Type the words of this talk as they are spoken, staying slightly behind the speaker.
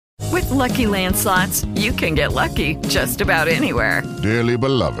Lucky Land Slots, you can get lucky just about anywhere. Dearly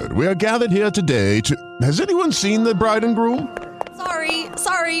beloved, we are gathered here today to... Has anyone seen the bride and groom?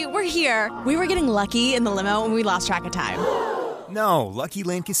 Sorry, we're here. We were getting lucky in the limo and we lost track of time. No, Lucky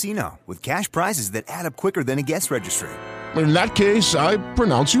Land Casino, with cash prizes that add up quicker than a guest registry. In that case, I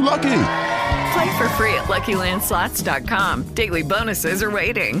pronounce you lucky. Play for free at LuckyLandSlots.com. Daily bonuses are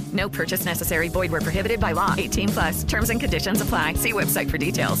waiting. No purchase necessary. Void where prohibited by law. 18+. Terms and conditions apply. See website for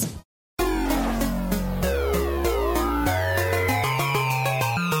details.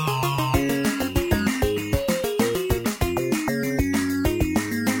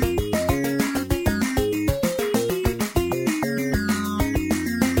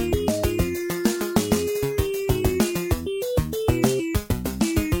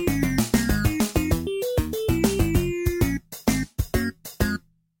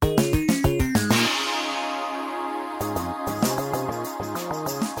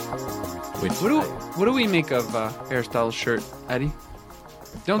 What do we make of Aristotle's shirt, Eddie?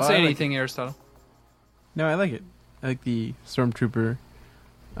 Don't say anything, Aristotle. No, I like it. I like the stormtrooper,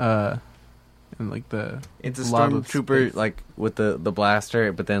 and like the. It's a stormtrooper like with the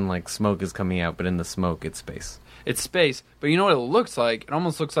blaster, but then like smoke is coming out, but in the smoke it's space. It's space, but you know what it looks like? It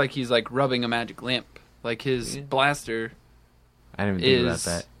almost looks like he's like rubbing a magic lamp, like his blaster. I didn't even think about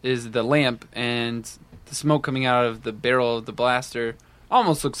that. Is the lamp, and the smoke coming out of the barrel of the blaster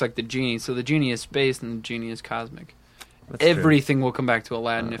almost looks like the genie. So the genie is space and the genie is cosmic. That's Everything true. Will come back to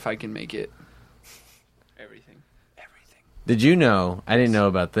Aladdin if I can make it. Everything. Did you know? I didn't know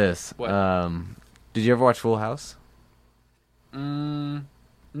about this. What? Did you ever watch Full House? Not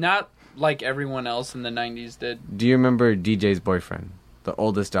like everyone else in the 90s did. Do you remember DJ's boyfriend? The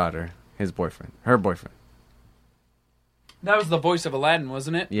oldest daughter. His boyfriend. Her boyfriend. That was the voice of Aladdin,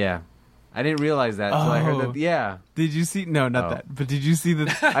 wasn't it? Yeah. I didn't realize that until I heard that. Yeah. Did you see? No, not that. But did you see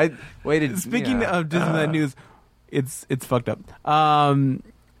the? I waited. Speaking of Disneyland news, it's fucked up.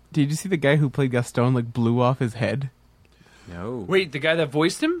 Did you see the guy who played Gaston like blew off his head? No. Wait, the guy that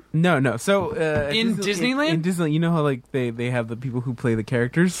voiced him? No. So in Disneyland? In Disneyland, you know how like they have the people who play the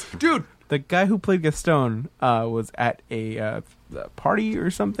characters? Dude, the guy who played Gaston was at a party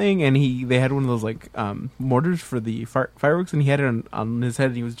or something, and they had one of those like mortars for the fireworks, and he had it on his head,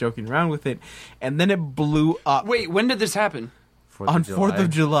 and he was joking around with it, and then it blew up. Wait, when did this happen? On 4th of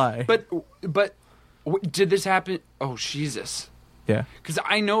July. But did this happen? Oh, Jesus. Yeah. Because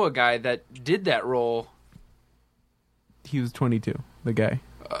I know a guy that did that role. He was 22, the guy.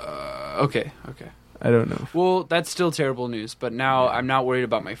 Okay. I don't know. Well, that's still terrible news, but now I'm not worried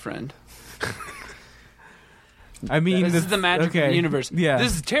about my friend. I mean, this is the magic of the universe. Yeah.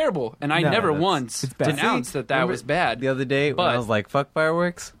 This is terrible, and I never once denounced that was bad. The other day, when I was like, fuck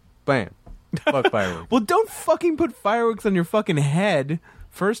fireworks, bam. Fuck fireworks. Well, don't fucking put fireworks on your fucking head,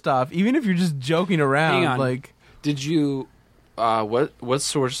 first off, even if you're just joking around. Hang on. Like, did you, what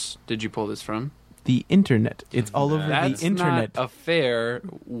source did you pull this from? The internet. It's all over the internet. That's not a fair.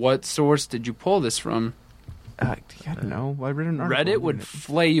 What source did you pull this from? I don't know. I read an article. Reddit would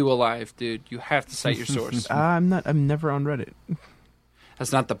flay you alive, dude. You have to cite your source. I'm never on Reddit.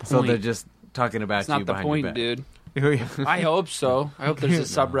 That's not the point. So they're just talking about you behind your back. That's not the point, dude. I hope so. I hope there's a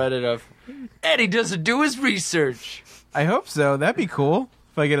subreddit of Eddie doesn't do his research. I hope so. That'd be cool.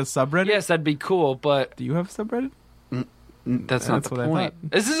 If I get a subreddit? Yes, that'd be cool, but... Do you have a subreddit? That's not the point.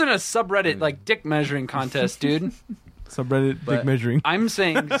 This isn't a subreddit like dick measuring contest, dude. Subreddit dick measuring. I'm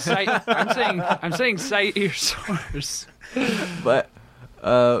saying cite. I'm saying cite your source. But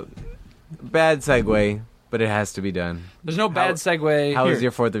bad segue, but it has to be done. There's no bad segue. How was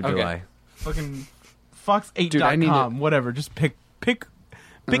your 4th of July? Fucking Fox8.com. Whatever. Just pick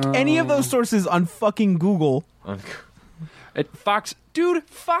any of those sources on fucking Google. Fox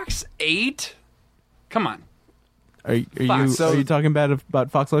 8. Come on. Are you talking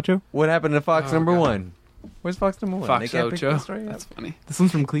about Fox Ocho? What happened to Fox number 1? Where's Fox number 1? Fox Ocho. That's funny. This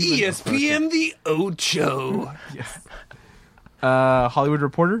one's from Cleveland. ESPN the Ocho. Yes. Hollywood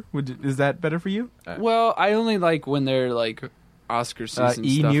Reporter. Is that better for you? Well, I only like when they're like Oscar season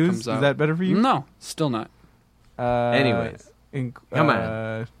stuff News, comes out. Is that better for you? No, still not. Anyways, come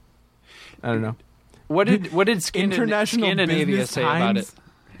on. I don't know. What did Scandinavia say about it?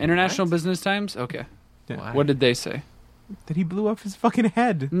 International What? Business Times? Okay. Yeah. What did they say? That he blew off his fucking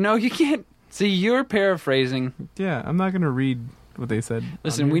head. No, you can't. See, you're paraphrasing. Yeah, I'm not going to read what they said.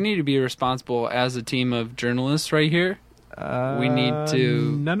 Listen, we need to be responsible as a team of journalists right here. We need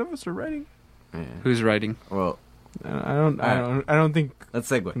to. None of us are writing. Yeah. Who's writing? Well, I don't think. Let's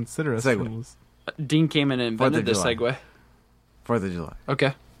segue. Consider us segue. journalists. Dean came in and invented the segue. 4th of July.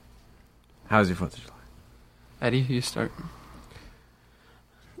 Okay. How was your 4th of July? Eddie, you start.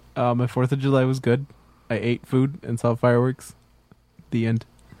 My 4th of July was good. I ate food and saw fireworks. The end.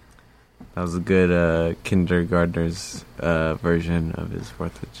 That was a good kindergartner's version of his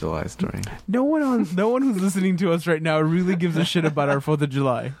 4th of July story. No one who's listening to us right now really gives a shit about our 4th of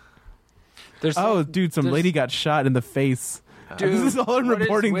July. Some lady got shot in the face. Dude, this is all I'm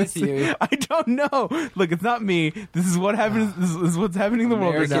reporting. What is with you? I don't know. Look, it's not me. This is what happens. This is what's happening in the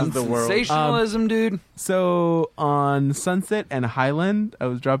world right now. American sensationalism, dude. So on Sunset and Highland, I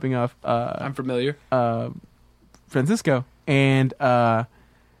was dropping off. I'm familiar. Francisco, and there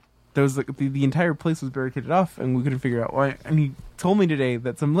was the entire place was barricaded off, and we couldn't figure out why. And he told me today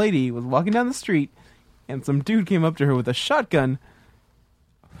that some lady was walking down the street, and some dude came up to her with a shotgun,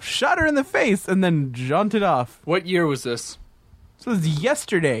 shot her in the face, and then jaunted off. What year was this? This was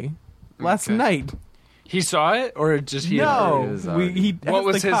yesterday, last night. He saw it, or just he? No, what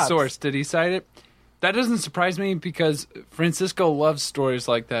was his source? Did he cite it? That doesn't surprise me because Francisco loves stories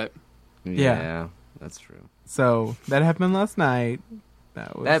like that. Yeah, that's true. So that happened last night.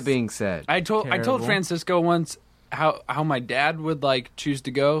 That being said, I told Francisco once how my dad would like choose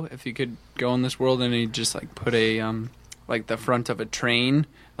to go if he could go in this world, and he'd just like put a like the front of a train,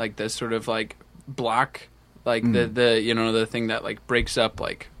 like the sort of like block, like the thing that like breaks up,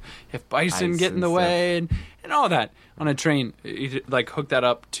 like if bison get in the way and all that on a train. He'd like hook that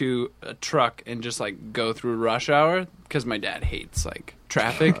up to a truck and just like go through rush hour because my dad hates like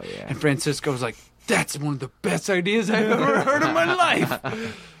traffic. Oh, yeah. And Francisco was like, that's one of the best ideas I've ever heard in my life.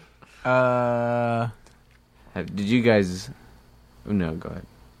 Did you guys... Oh, no, go ahead.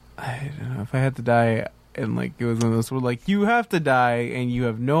 I don't know. If I had to die, and like it was one of those where like, you have to die, and you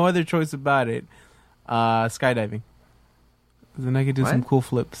have no other choice about it, skydiving. Then I could do some cool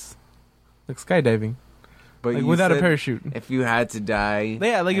flips. Like skydiving. But like without a parachute. If you had to die...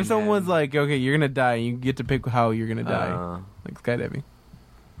 Yeah, like if someone's like, okay, you're going to die, you get to pick how you're going to die. Like skydiving.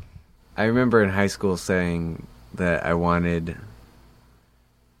 I remember in high school saying that I wanted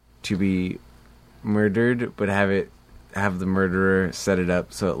to be murdered, but have the murderer set it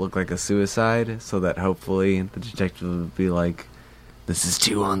up so it looked like a suicide, so that hopefully the detective would be like, "This is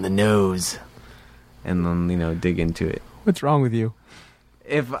too on the nose," and then dig into it. What's wrong with you?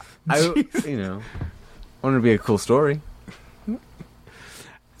 If I want to be a cool story.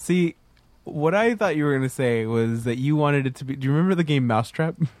 See, what I thought you were going to say was that you wanted it to be. Do you remember the game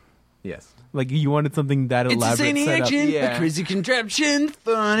Mousetrap? Yes. Like you wanted something that elaborate. It's a zany action, yeah. A crazy contraption,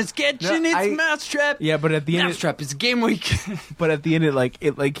 fun is catching, it's Mousetrap. Yeah, but at the end, Mousetrap is a game week. But at the end,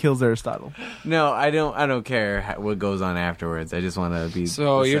 it kills Aristotle. No, I don't care what goes on afterwards. I just want to be.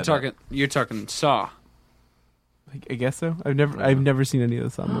 So you're talking Saw. I guess so. I've never seen any of the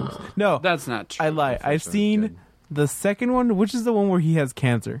Saw movies. No, that's not true. I lie. I've seen the second one, which is the one where he has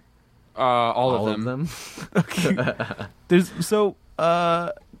cancer. All of them. Okay. There's so.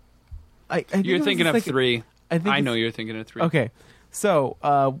 I think you're thinking of 3. I know you're thinking of 3. Okay, so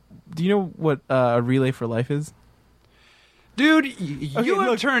do you know what a relay for life is? Dude, you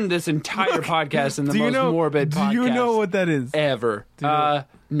have turned this entire podcast in the most morbid podcast. Do you know what that is? Ever.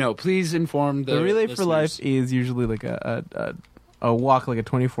 No, please inform the relay listeners. For life is usually like a walk, like a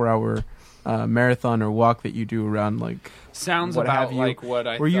 24-hour marathon or walk that you do around like sounds about like what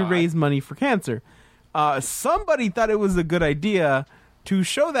I where thought. You raise money for cancer. Somebody thought it was a good idea to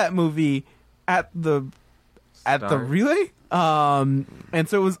show that movie at the relay, and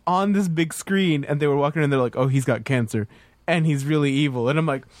so it was on this big screen, and they were walking and they're like, "Oh, he's got cancer, and he's really evil," and I'm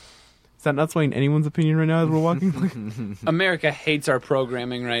like, "Is that not swaying anyone's opinion right now as we're walking?" America hates our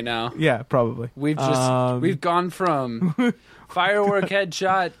programming right now. Yeah, probably. We've gone from firework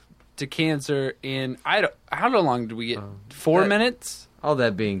headshot to cancer in how long did we get? 4 minutes. All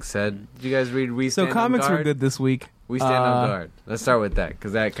that being said, did you guys read We Stand on Guard? So comics were good this week. We Stand on Guard. Let's start with that,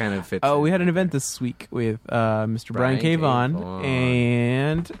 because that kind of fits. Oh, we had an event this week with Mr. Brian K. Vaughan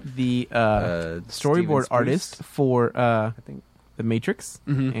and the storyboard artist for I think The Matrix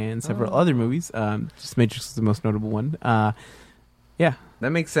and several other movies. Just Matrix is the most notable one. Yeah.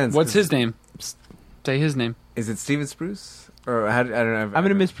 That makes sense. What's his name? Say his name. Is it Steven Spruce? Or I don't know. I'm going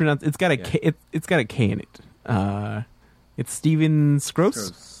to mispronounce. It's got a K. It's got a K in it. It's Steven Scrooge. Here,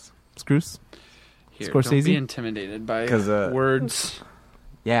 Scorsese? Don't be intimidated by words.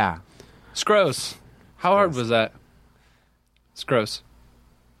 Yeah. Scroce. How hard was that? Scroce.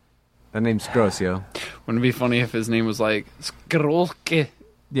 That name's Scroce, yo. Wouldn't it be funny if his name was like Scroke?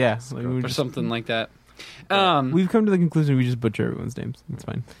 Yeah. Or something like that. We've come to the conclusion we just butcher everyone's names. It's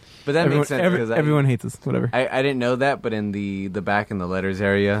fine. But that makes sense. Because everyone hates us. Whatever. I didn't know that, but in the back in the letters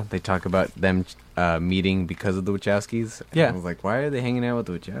area, they talk about them meeting because of the Wachowskis. And yeah. I was like, why are they hanging out with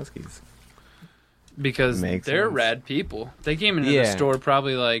the Wachowskis? because Makes they're sense. rad people. They came into the Yeah. store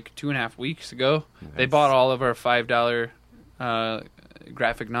probably like 2.5 weeks ago. They bought all of our $5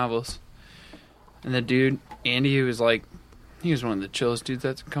 graphic novels. And the dude, Andy, who was like, he was one of the chillest dudes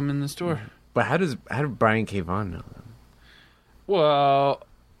that's come in the store. But how did Brian K. Vaughan know them? Well,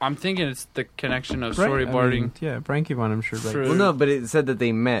 I'm thinking it's the connection of storyboarding. yeah, Brian K. Vaughan, I'm sure. Like, For- Well, no, but it said that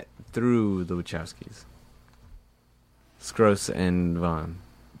they met through the Wachowskis. Scroce and Vaughn.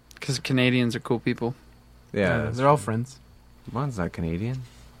 Because Canadians are cool people. Yeah, they're all friends. Vaughn's not Canadian.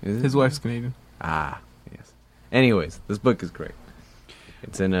 Is it? His wife's Canadian. Ah, yes. Anyways, this book is great.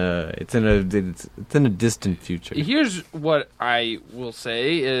 It's in a distant future. Here's what I will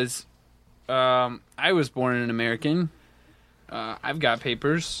say is, I was born an American. I've got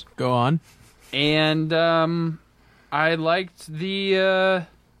papers. Go on. And I liked the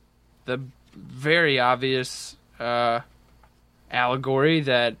very obvious allegory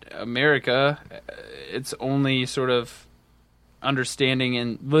that America, its only sort of understanding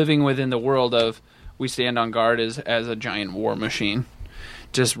and living within the world of we stand on guard as a giant war machine,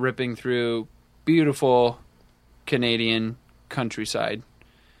 just ripping through beautiful Canadian countryside.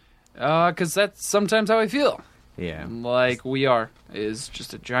 'Cause that's sometimes how I feel. Yeah. Like we is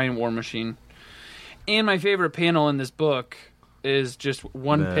just a giant war machine. And my favorite panel in this book is just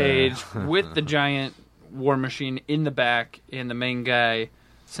one page with the giant war machine in the back and the main guy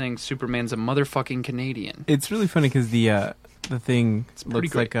saying Superman's a motherfucking Canadian. It's really funny because the thing pretty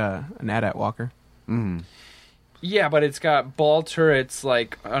looks like an AT-AT walker. Mm. Yeah, but it's got ball turrets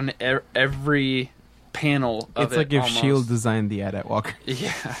like on every panel of It's it. like if almost. S.H.I.E.L.D. designed the AT-AT walker.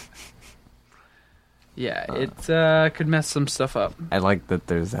 Yeah. Yeah, it could mess some stuff up. I like that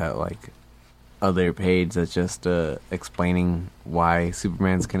there's that like other page that's just explaining why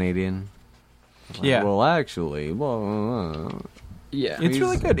Superman's Canadian. Like, Yeah. Well, actually, well, Yeah. It's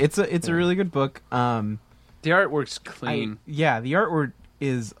really good. It's a really good book. The artwork's clean. The artwork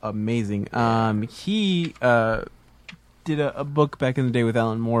is amazing. He did a book back in the day with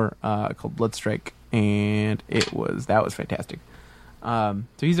Alan Moore called Bloodstrike, and that was fantastic. So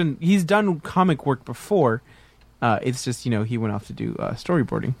he's done comic work before. It's just he went off to do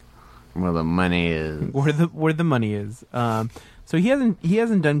storyboarding. where the money is. Where the money is. So he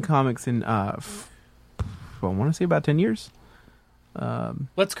hasn't done comics in I want to say about 10 years.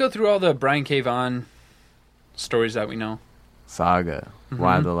 Let's go through all the Brian K. Vaughan stories that we know. Saga.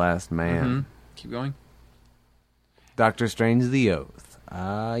 Why the Last Man. Mm-hmm. Keep going. Doctor Strange the Oath.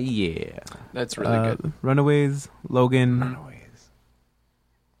 Yeah. That's really good. Runaways, Logan. Runaways.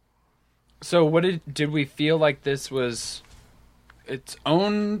 So what did we feel like this was its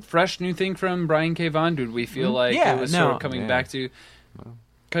own fresh new thing from Brian K. Vaughan? Did we feel like it was sort of coming back to...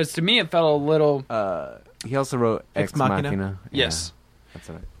 Because to me it felt a little... He also wrote Ex Machina. Yeah, Yes. that's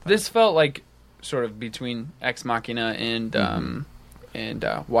right. This felt like sort of between Ex Machina and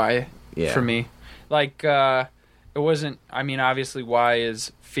Y for me. Like, it wasn't... I mean, obviously Y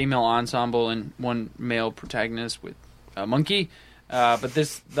is female ensemble and one male protagonist with a monkey. But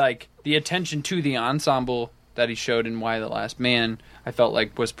this, like, the attention to the ensemble that he showed in Y the Last Man, I felt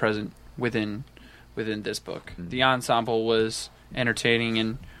like was present within this book. The ensemble was entertaining,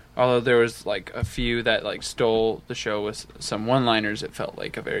 and although there was like a few that like stole the show with some one-liners, it felt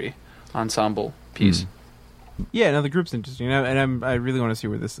like a very ensemble piece. Yeah, no, the group's interesting, and I really want to see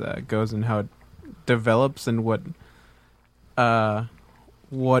where this goes and how it develops and what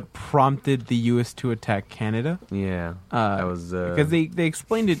prompted the U.S. to attack Canada. Yeah. That was... because they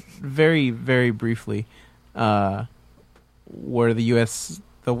explained it very, very briefly, where the U.S.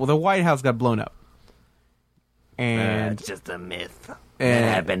 the White House got blown up, and it's just a myth. That and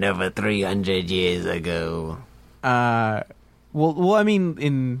happened over 300 years ago. well, I mean,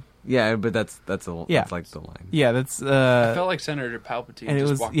 in Yeah, but that's Yeah. that's like the line. yeah, that's I felt like Senator Palpatine and it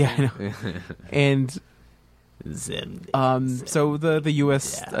just was walked yeah, I in. know. And so the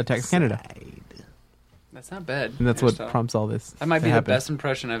U.S. attacks Canada, That's not bad. and that's what hairstyle. prompts all this. That might to be happen. the best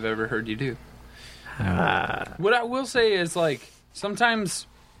impression I've ever heard you do. What I will say is, like, sometimes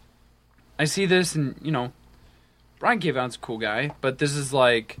I see this and, Brian K. Vaughan's a cool guy, but this is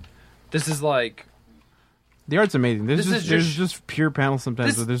like The art's amazing. This is there's just- just pure panels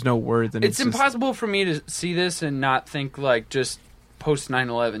sometimes where there's no words, and it's just- impossible for me to see this and not think like just post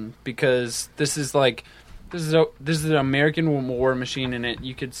 9/11, because this is an American war machine, and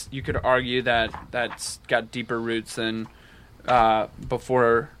you could argue that that's got deeper roots than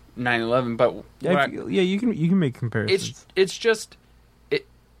before 9/11. But you can make comparisons. it's just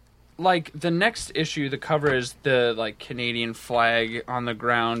like the next issue, the cover is the like Canadian flag on the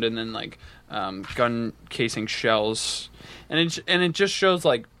ground, and then like gun casing shells, and it just shows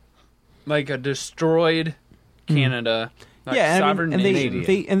like like a destroyed Canada. Like yeah, sovereign and nation.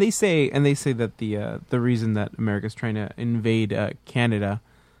 they say that the reason that America's trying to invade Canada,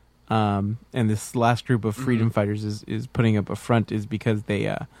 and this last group of freedom fighters is putting up a front is because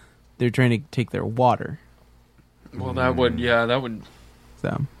they're trying to take their water. Well, that would.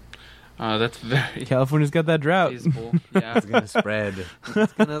 So that's very California's got that drought. feasible. Yeah, It's gonna spread.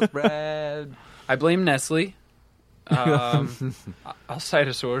 It's gonna spread. I blame Nestle. I'll cite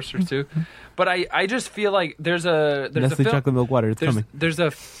a source or two, but I just feel like there's a Nestle film, chocolate milk water. It's coming. there's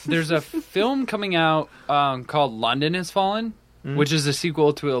a film coming out called London Has Fallen, which is a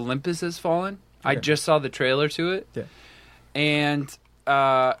sequel to Olympus Has Fallen. I just saw the trailer to it, and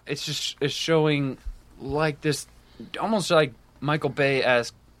it's showing like this almost like Michael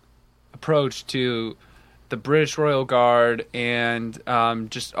Bay-esque approach to the British Royal Guard and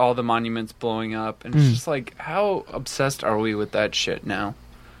just all the monuments blowing up, and it's just like, how obsessed are we with that shit now?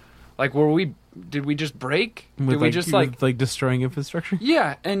 Like, did we just break? Did we just like destroying infrastructure?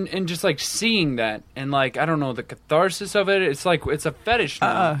 yeah, and just like seeing that, and like, I don't know, the catharsis of it. It's like it's a fetish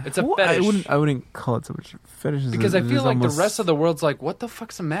now. It's a fetish. I wouldn't call it so much fetishism Because I feel like almost... the rest of the world's like, what the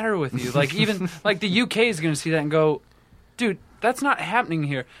fuck's the matter with you? Like, even like the UK is going to see that and go, dude, that's not happening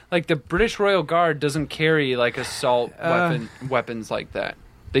here. Like, the British Royal Guard doesn't carry like assault weapons like that.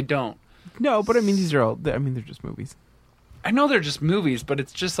 They don't. No, but I mean, they're just movies. I know they're just movies, but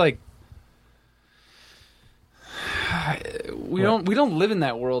it's just like we don't live in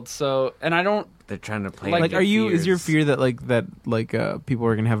that world. So, and I don't. They're trying to play. Like, Is your fear that people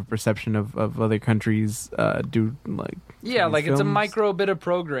are gonna have a perception of other countries do like? Yeah, like films? it's a micro bit of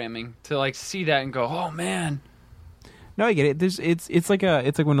programming to like see that and go, oh man. No, I get it. It's like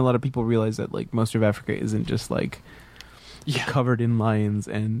when a lot of people realize that like most of Africa isn't just like covered in lions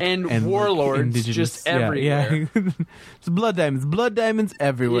and warlords like, just everywhere. Yeah. It's blood diamonds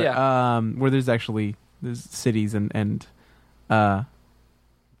everywhere. Yeah. Where there's cities and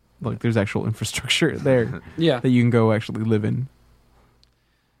like there's actual infrastructure there. Yeah. That you can go actually live in.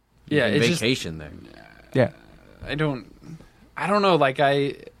 Yeah, it's vacation there. Yeah. I don't know. Like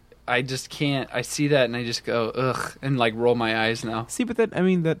I just can't. I see that and I just go ugh and like roll my eyes now. See, but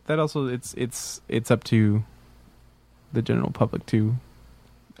that also it's up to the general public too.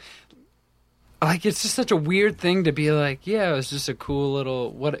 Like, it's just such a weird thing to be like, yeah, it was just a cool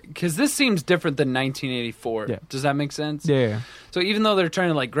little because this seems different than 1984. Yeah. Does that make sense? Yeah. So even though they're trying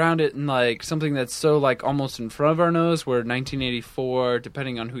to like ground it in like something that's so like almost in front of our nose, where 1984,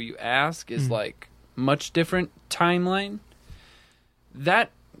 depending on who you ask, is like much different timeline. That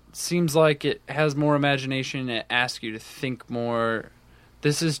seems like it has more imagination and it asks you to think more.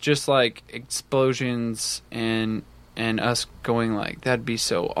 This is just like explosions and us going like, that'd be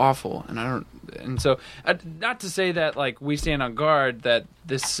so awful, and so not to say that like we stand on guard that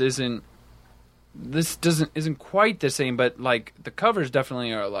this isn't quite the same, but like the covers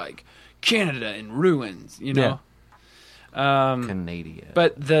definitely are like Canada in ruins, you know. Canada.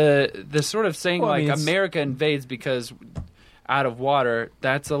 But the sort of saying Well, I like mean, America invades because out of water,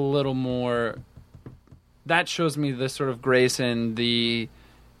 that's a little more. That shows me the sort of grace and the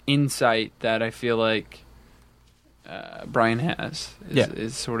insight that I feel like Brian has.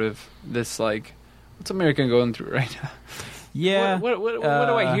 Is sort of this like, what's America going through right now? Yeah. What do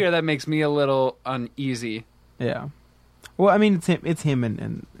I hear that makes me a little uneasy? Yeah. Well, I mean, it's him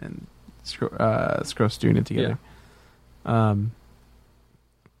and Scroce doing it together. Yeah.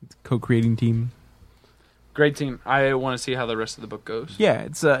 It's a co-creating team. Great team. I want to see how the rest of the book goes. Yeah,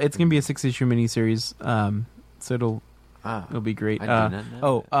 it's gonna be a 6-issue miniseries. So it'll be great. I did not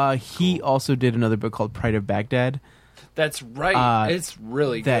know He also did another book called Pride of Baghdad. That's right. It's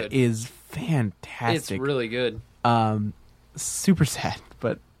really good. That is fantastic. It's really good. Super sad,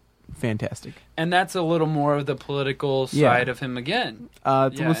 but fantastic. And that's a little more of the political side of him again.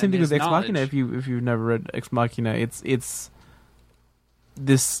 Well, same thing with Ex knowledge. Machina. If you've never read Ex Machina, it's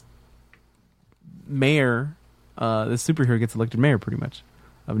this mayor, this superhero gets elected mayor pretty much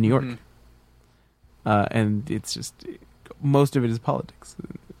of New York, and it's just most of it is politics.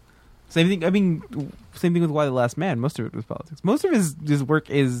 Same thing. I mean, same thing with Why the Last Man. Most of it was politics. Most of his work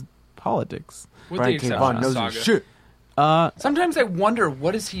is politics. With the exception of Saga. Shit. Sometimes I wonder,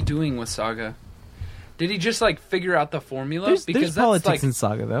 what is he doing with Saga? Did he just like figure out the formula? There's because that's politics like, in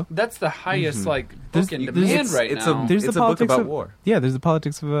Saga, though. That's the highest like book in demand it's right now. There's It's the a book politics about of war. Yeah, there's the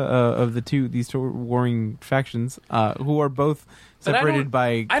politics of these two warring factions who are both But separated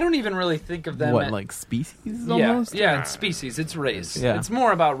by I don't even really think of them like species yeah, almost. yeah, it's species. It's race. Yeah. It's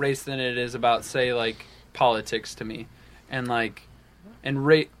more about race than it is about, say, like politics to me, and like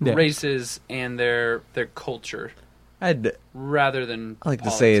races and their culture. I'd rather than I like to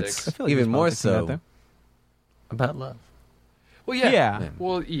politics. say it's I feel like even there's more politics in that, so though. about love. Well, yeah. Yeah.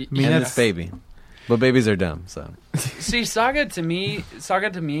 Well, I mean, And that's- it's baby. But babies are dumb, so. see, Saga to me,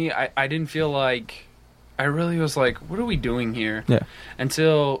 I didn't feel like... I really was like, what are we doing here? Yeah.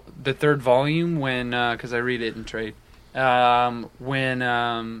 Until the third volume when... Because I read it in trade. When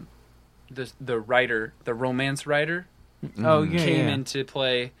the writer, the romance writer, Oh, yeah, came yeah. into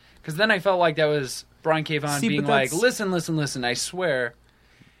play. Because then I felt like that was Brian K. Vaughan See, being but like, that's- listen, I swear...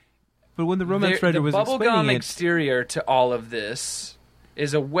 But when the romance the writer was bubblegum explaining it, exterior to all of this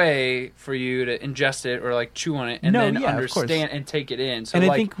is a way for you to ingest it or like chew on it and No, then yeah, of course. understand and take it in. So and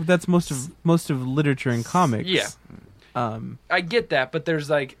like, I think that's most of literature and comics. Yeah. I get that, but there's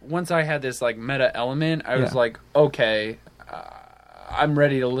like once I had this like meta element, I was Yeah. like, okay, I'm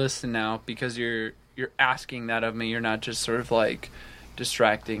ready to listen now because you're asking that of me. You're not just sort of like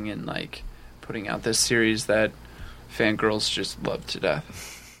distracting and like putting out this series that fangirls just love to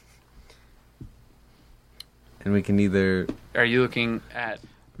death. And we can either. Are you looking at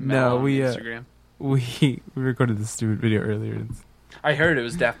No, Mel on we, Instagram? we recorded this stupid video earlier. It's, I heard it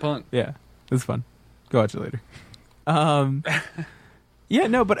was Daft Punk. yeah, it's fun. Go watch it later. Yeah,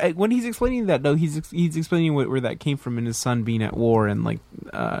 no, but when he's explaining that, no, he's explaining where that came from and his son being at war and like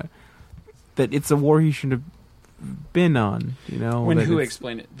that it's a war he shouldn't have been on. You know, When that who it's-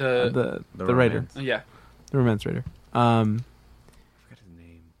 explained it? the writer, romance. Yeah. the romance writer. I forgot his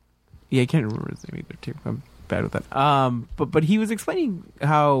name. Yeah, I can't remember his name either. Too, I'm bad with that. But he was explaining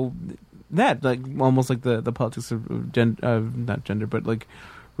how that like almost like the politics of not gender, but like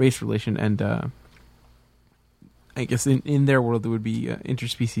race relation and I guess in their world it would be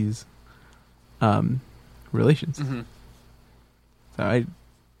interspecies relations. Mm-hmm. So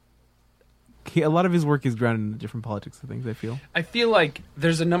a lot of his work is grounded in the different politics of things. I feel like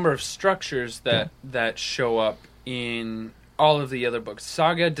there's a number of structures that show up in all of the other books.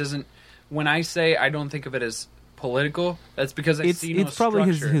 Saga doesn't. When I say I don't think of it as political, that's because I see no it's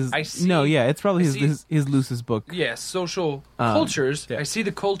probably structure. his I see, no, yeah, it's probably I see- his loosest book. Yeah, social cultures. yeah. I see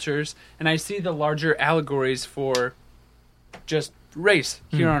the cultures, and I see the larger allegories for just race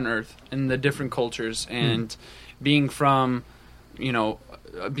here on Earth and the different cultures and being from,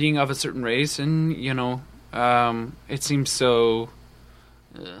 being of a certain race, and it seems so.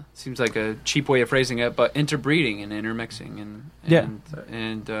 Seems like a cheap way of phrasing it, but interbreeding and intermixing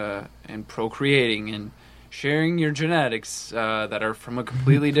and procreating and sharing your genetics that are from a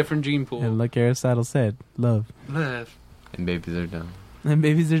completely different gene pool. And like Aristotle said, love. Love. And babies are dumb. And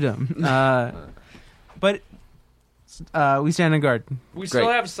babies are dumb. But we stand on guard. We still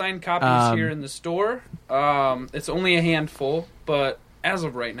have signed copies here in the store. It's only a handful, but as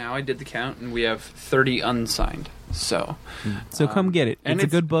of right now, I did the count, and we have 30 unsigned. So come get it. and It's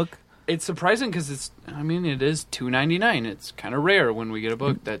a good book. It's surprising because it is $2.99. It's kind of rare when we get a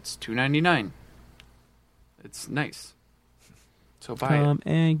book that's $2.99. It's nice. So buy it. Come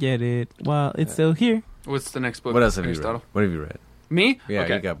and get it while it's still here. What's the next book? What else have you Aristotle? read? What have you read? Me? Yeah,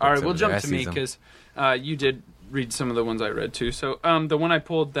 okay. you got books All right, over we'll there. jump I to see me some. because you did read some of the ones I read too. So the one I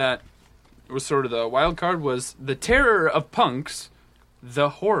pulled that was sort of the wild card was The Terror of Punks, the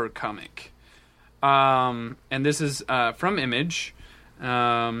horror comic. And this is from Image.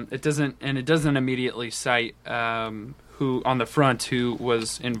 It doesn't immediately cite who on the front who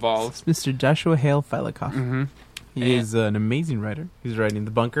was involved. It's Mr. Joshua Hale Filakoff. Mm-hmm. He is an amazing writer. He's writing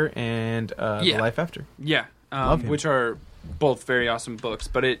The Bunker and The Life After. Yeah, Love him. which are both very awesome books.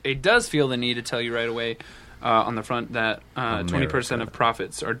 But it does feel the need to tell you right away on the front that 20% of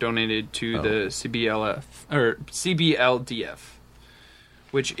profits are donated to the CBLF or CBLDF,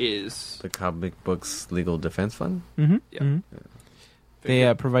 which is The Comic Books Legal Defense Fund? Mm-hmm. Yeah. Mm-hmm.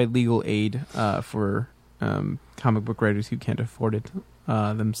 They provide legal aid for comic book writers who can't afford it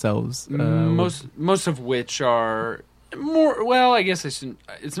themselves. most of which are more. Well, I guess I shouldn't.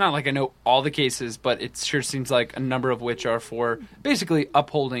 It's not like I know all the cases, but it sure seems like a number of which are for basically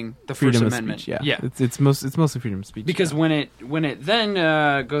upholding the freedom First of Amendment. speech. Yeah, it's mostly freedom of speech. Because yeah. when it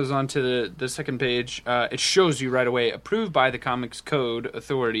then goes on to the second page, it shows you right away approved by the Comics Code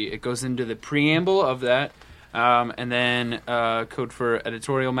Authority. It goes into the preamble of that, and then code for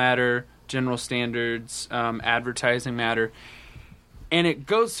editorial matter, general standards, advertising matter, and it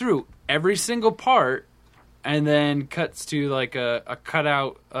goes through every single part, and then cuts to like a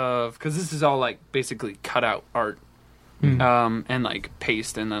cutout of, because this is all like basically cutout art, and like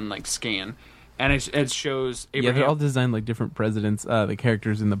paste and then like scan. And it shows Abraham. Yeah, they're all designed like different presidents. The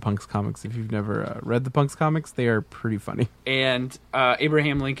characters in the Punks comics. If you've never read the Punks comics, they are pretty funny. And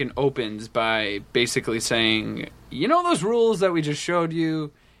Abraham Lincoln opens by basically saying, "You know those rules that we just showed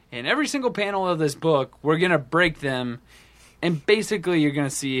you? in every single panel of this book, we're going to break them. And basically, you're going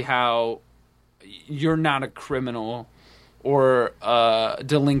to see how you're not a criminal or a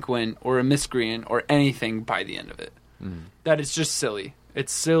delinquent or a miscreant or anything by the end of it. That it's just silly.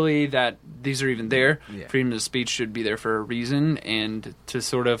 It's silly that these are even there. Yeah. Freedom of speech should be there for a reason. And to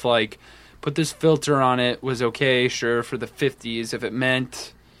sort of like put this filter on it was okay, sure, for the 50s, if it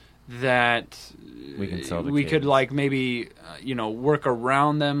meant that we could like maybe work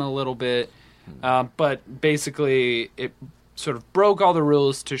around them a little bit, but basically it sort of broke all the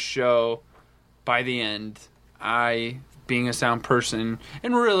rules to show by the end I, being a sound person,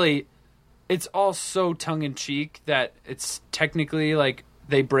 and really it's all so tongue-in-cheek that it's technically like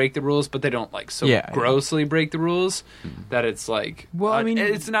they break the rules, but they don't like grossly break the rules that it's like, well, I mean,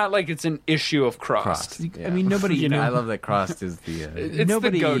 it's not like it's an issue of Crossed. Yeah. I mean, nobody, I love that Crossed is the it's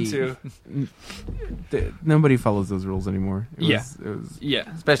nobody, the go-to. Nobody follows those rules anymore. It was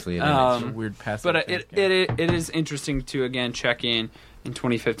especially in a weird passage. But it is interesting to again check in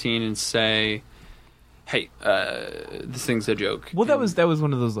 2015 and say, hey, this thing's a joke. Well, that was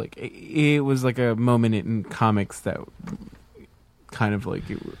one of those, like, it was like a moment in comics that kind of like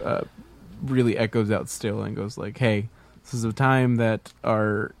really echoes out still and goes like, hey, this is a time that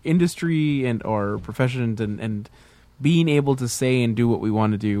our industry and our profession and being able to say and do what we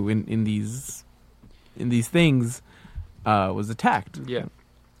want to do in these things was attacked. Yeah,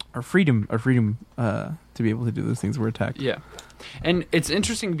 our freedom to be able to do those things were attacked. Yeah, and it's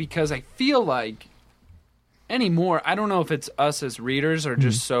interesting because I feel like anymore, I don't know if it's us as readers are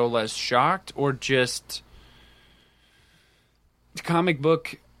just so less shocked or just comic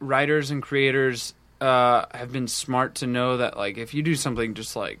book writers and creators have been smart to know that, like, if you do something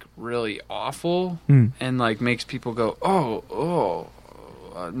just like really awful and like makes people go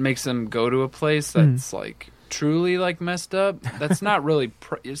makes them go to a place that's like truly like messed up, that's not really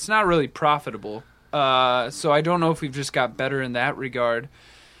it's not really profitable. So I don't know if we've just got better in that regard,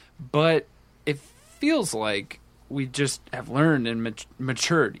 but it feels like we just have learned and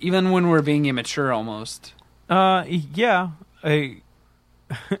matured, even when we're being immature almost. Yeah. I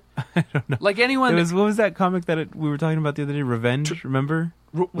don't know. Like anyone, what was that comic that we were talking about the other day? Revenge, remember?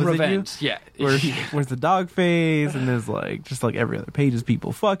 Revenge, yeah. Where's the dog face, and there's like just like every other page is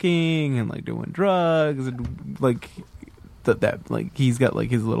people fucking and like doing drugs and like that like he's got like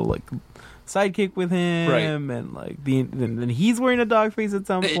his little like sidekick with him, right. And like then he's wearing a dog face at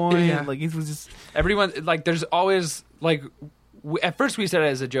some point. Yeah. Like it was just everyone like there's always like. At first we said it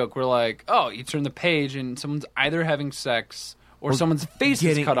as a joke. We're like, oh, you turn the page and someone's either having sex or someone's face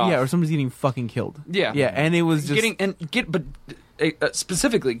is cut off. Yeah, or someone's getting fucking killed. Yeah. Yeah, and it was just...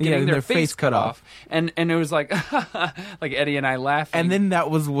 specifically getting their face cut off. And it was like, like Eddie and I laughing. And then that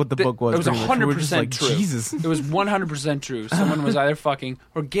was what the book was. It was 100% like, true. Jesus. It was 100% true. Someone was either fucking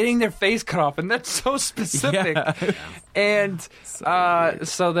or getting their face cut off, and that's so specific. Yeah. And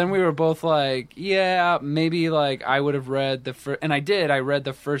so then we were both like, yeah, maybe like I would have read the first... And I did. I read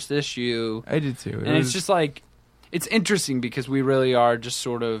the first issue. I did too. It's just like... It's interesting because we really are just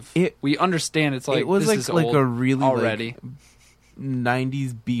sort of... we understand it's like... It was this like is old a really... already. Like,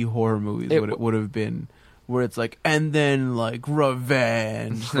 90s B horror movies it would have been, where it's like, and then like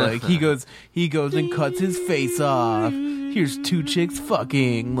revenge, like he goes and cuts his face off, here's two chicks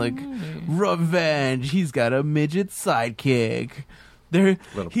fucking, like revenge, he's got a midget sidekick,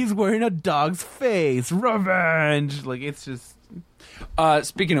 he's wearing a dog's face, revenge, like it's just...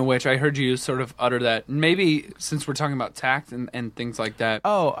 Speaking of which, I heard you sort of utter that. Maybe since we're talking about tact and things like that.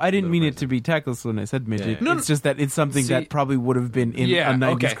 Oh, I didn't mean it to be tactless when I said midget. Yeah. It's just that it's something that probably would have been in a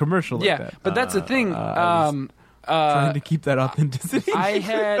 90s commercial like that. But that's the thing. Trying to keep that authenticity. I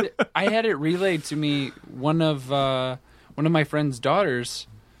had it relayed to me. One of my friend's daughters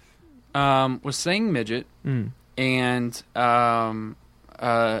was saying midget, and her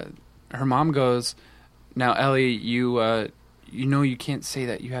mom goes, "Now, Ellie, you know you can't say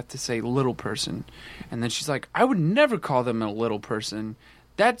that. You have to say little person." And then she's like, "I would never call them a little person.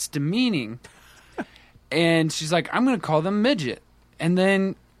 That's demeaning." And she's like, "I'm going to call them midget." And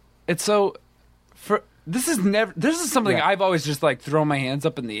then it's so... This is something I've always just like thrown my hands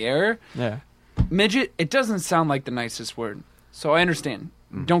up in the air. Yeah. Midget, it doesn't sound like the nicest word. So I understand.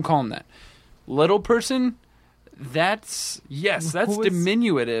 Don't call them that. Little person... That's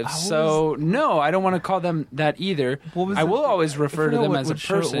diminutive. So no, I don't want to call them that either. I will always refer to them as a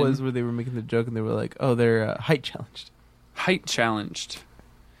person. Show it was where they were making the joke and they were like, "Oh, they're height challenged." Height challenged.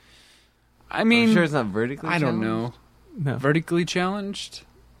 I mean, I'm sure it's not vertically. I don't know. No. Vertically challenged.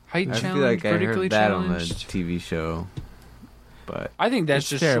 Height challenged. I feel like I vertically heard that challenged. on the TV show, but I think that's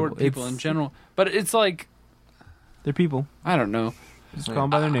just terrible. short people in general. But it's like they're people. I don't know. Just call them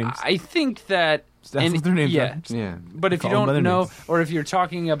by their names. I think that... That's what their names yeah. are. Just Yeah. But if you call them by don't their know, names. or if you're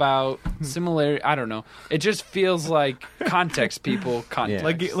talking about similar, I don't know. It just feels like context, people. Context.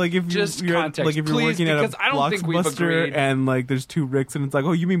 Like if Just you're context, like if you're please, working at because a I don't think we've Blockbuster agreed. and like there's two Ricks and it's like,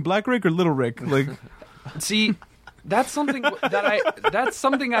 oh, you mean Black Rick or Little Rick? Like, See, that's something that's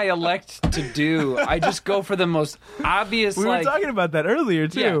something I elect to do. I just go for the most obvious. we were talking about that earlier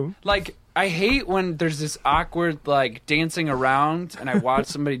too. Yeah, like I hate when there's this awkward like dancing around, and I watch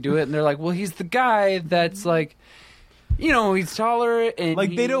somebody do it, and they're like, "Well, he's the guy that's like." You know, he's taller and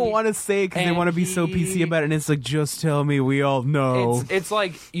Like they don't want to say it because they want to be so PC about it, and it's like, just tell me, we all know. It's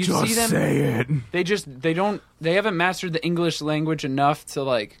like you just see them. say it. They haven't mastered the English language enough to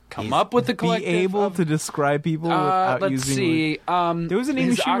like come up with the collective. Be able of, to describe people without let's using. see. There was an Amy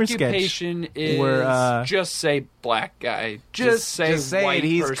his Schumer sketch occupation is where, just say black guy. Just say white it.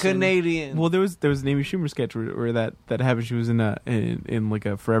 He's person. Canadian. Well, there was an Amy Schumer sketch where that happened. She was in like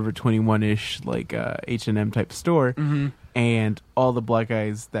a Forever 21-ish like H&M type store, and all the black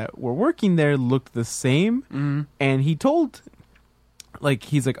guys that were working there looked the same. And he told, like,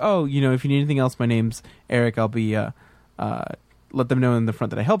 he's like, oh, you know, if you need anything else, my name's Eric. I'll be let them know in the front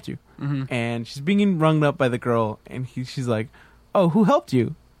that I helped you. And she's being rung up by the girl, and she's like, oh, who helped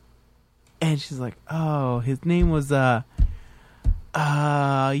you? And she's like, oh, his name was you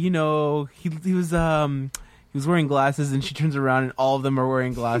know, he was wearing glasses, and she turns around and all of them are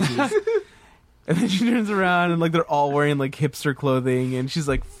wearing glasses. And then she turns around and like they're all wearing like hipster clothing, and she's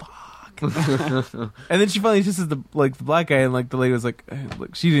like, fuck. And then she finally just says the black guy, and like the lady was like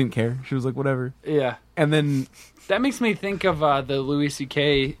she didn't care. She was like, whatever. Yeah. And then That makes me think of the Louis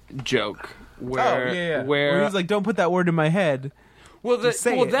C.K. joke where where he's like, don't put that word in my head. Well,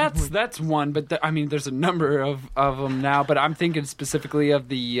 say it. that's one, but I mean, there's a number of them now. But I'm thinking specifically of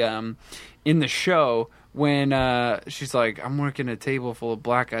the in the show when she's like, "I'm working a table full of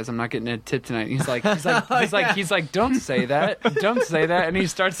black guys. I'm not getting a tip tonight." And he's like, "Don't say that, don't say that." And he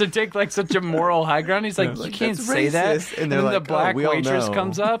starts to take like such a moral high ground. He's like, "You can't that's say that." racist. And And then they're the like, black "Oh, we all waitress know."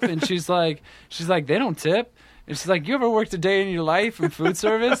 comes up, and she's like, "They don't tip." And she's like, "You ever worked a day in your life in food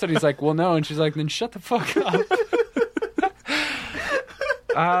service?" And he's like, "Well, no." And she's like, "Then shut the fuck up."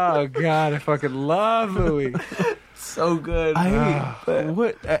 Oh God, I fucking love Louis. So good. I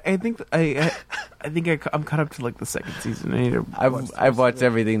think I'm caught up to like the second season. I need to I've watched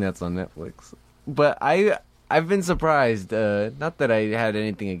everything that's on Netflix, but I've been surprised. Not that I had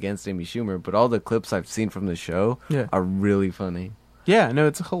anything against Amy Schumer, but all the clips I've seen from the show are really funny. Yeah, no,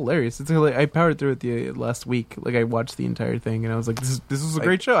 it's hilarious. I powered through it the last week. Like I watched the entire thing, and I was like, "This was a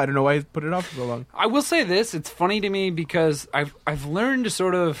great show." I don't know why I put it off for so long. I will say this: it's funny to me because I've learned to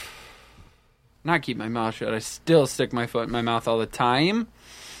sort of not keep my mouth shut. I still stick my foot in my mouth all the time,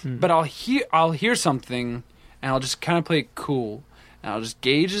 but I'll hear something, and I'll just kind of play it cool, and I'll just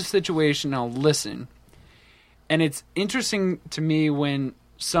gauge the situation. And I'll listen, and it's interesting to me when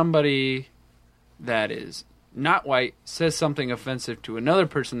somebody that is not white says something offensive to another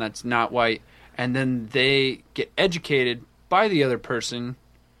person that's not white, and then they get educated by the other person,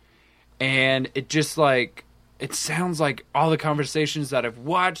 and it just like it sounds like all the conversations that I've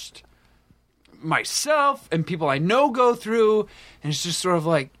watched myself and people I know go through, and it's just sort of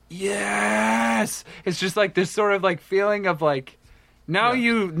like, yes, it's just like this sort of like feeling of like now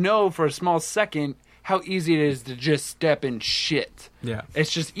you know for a small second how easy it is to just step in shit. Yeah.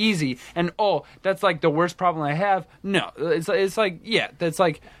 It's just easy. And, that's like the worst problem I have. No. It's like, yeah, there's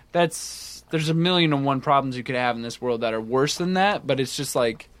a million and one problems you could have in this world that are worse than that, but it's just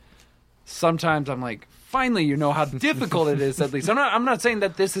like, sometimes I'm like, finally you know how difficult it is, at least. I'm not saying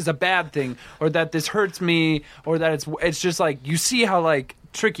that this is a bad thing, or that this hurts me, or that it's just like, you see how like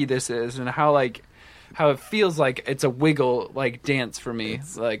tricky this is, and how it feels like it's a wiggle like dance for me,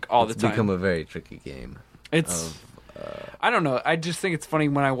 like all the time. It's become a very tricky game. I don't know. I just think it's funny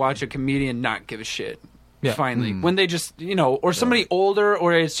when I watch a comedian not give a shit. Yeah. Finally, when they just or somebody older,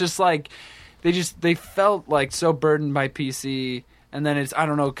 or it's just like they felt like so burdened by PC, and then it's I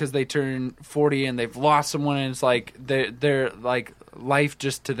don't know because they turn 40 and they've lost someone, and it's like they're like life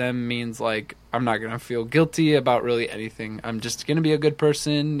just to them means like I'm not gonna feel guilty about really anything. I'm just gonna be a good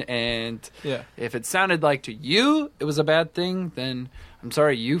person, and if it sounded like to you it was a bad thing, then I'm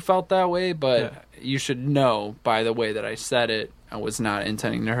sorry you felt that way, but you should know by the way that I said it, I was not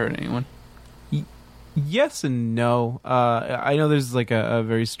intending to hurt anyone. Yes and no. I know there's like a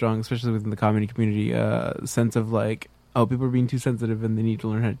very strong, especially within the comedy community, sense of like, oh, people are being too sensitive and they need to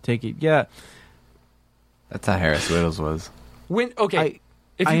learn how to take it. Yeah, That's how Harris Whittles was. I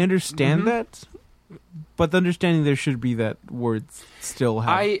I understand that, But the understanding there should be that words still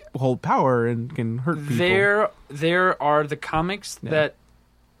hold power and can hurt people. There are the comics that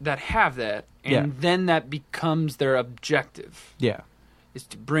have that, and then that becomes their objective. Yeah. Is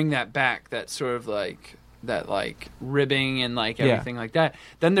to bring that back, that sort of like that like ribbing and like everything like that.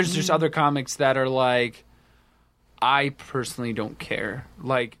 Then there's just other comics that are like, I personally don't care.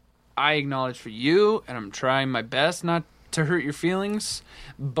 Like, I acknowledge for you, and I'm trying my best not to hurt your feelings,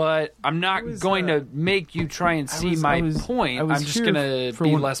 but I'm not going to make you try and see my point. I'm just going to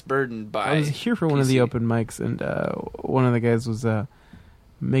be less burdened by I was here for one of the open mics, and one of the guys was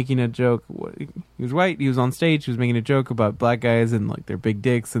making a joke. He was white. He was on stage. He was making a joke about black guys and like their big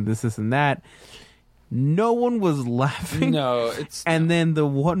dicks and this and that. No one was laughing. No, and then the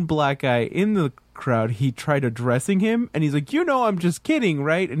one black guy in the crowd, he tried addressing him, and he's like, I'm just kidding,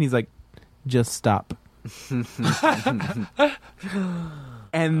 right? And he's like, just stop.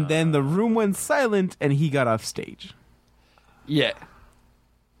 And then the room went silent, and he got off stage. Yeah.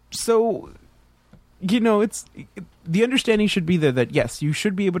 So, it's the understanding should be there that, yes, you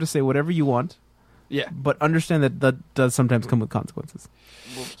should be able to say whatever you want. Yeah. But understand that does sometimes come with consequences.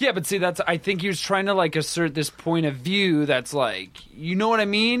 Yeah, but see, I think he was trying to like assert this point of view that's like, you know what I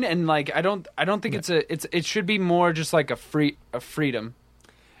mean? And like, I don't think it should be more just like a freedom.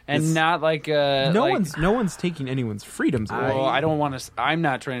 And not like no one's taking anyone's freedoms away. Well, I don't want to. I'm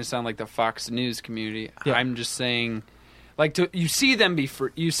not trying to sound like the Fox News community. Yeah. I'm just saying, like, you see them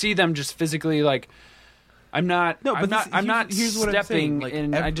you see them just physically like. I'm not. No, but I'm not here's what stepping, like,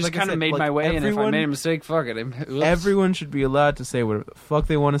 and I just kind of made my way. And if I made a mistake, fuck it. Everyone should be allowed to say whatever the fuck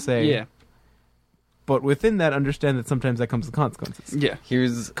they want to say. Yeah. But within that, understand that sometimes that comes with consequences. Yeah.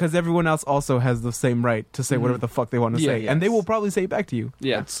 Because everyone else also has the same right to say whatever the fuck they want to say. Yes. And they will probably say it back to you.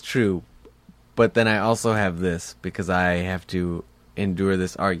 Yeah. That's true. But then I also have this, because I have to endure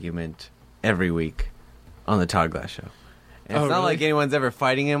this argument every week on the Todd Glass Show. And it's not like anyone's ever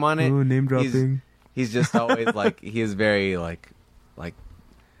fighting him on it. Oh, name dropping. He's just always like, he is very like,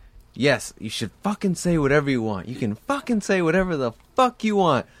 yes, you should fucking say whatever you want. You can fucking say whatever the fuck you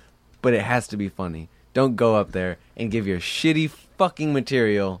want. But it has to be funny. Don't go up there and give your shitty fucking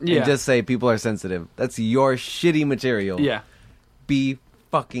material and just say people are sensitive. That's your shitty material. Yeah. Be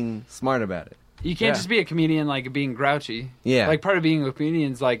fucking smart about it. You can't just be a comedian like being grouchy. Yeah. Like part of being a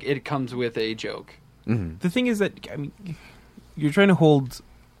comedian is like it comes with a joke. Mm-hmm. The thing is that, I mean, you're trying to hold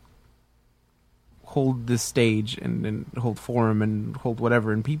this stage and hold forum and hold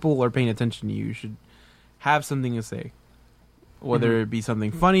whatever, and people are paying attention to you. You should have something to say. Whether it be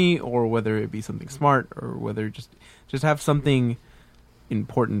something funny or whether it be something smart or whether just have something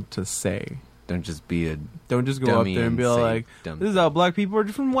important to say. Don't just be don't just go up there and be like, this is how black people are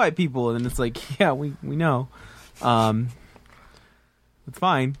different from white people, and it's like, yeah, we know. It's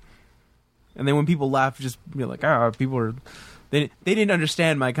fine. And then when people laugh, just be like, people are they didn't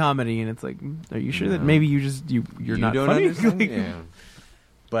understand my comedy, and it's like, are you sure that maybe you're not don't funny? Understand? Yeah.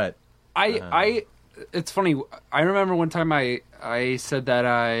 But I it's funny. I remember one time I said that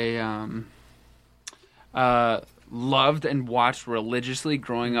I loved and watched religiously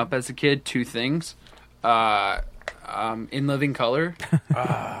growing up as a kid two things: In Living Color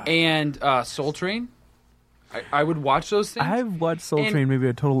and Soul Train. I would watch those things. I've watched Soul Train maybe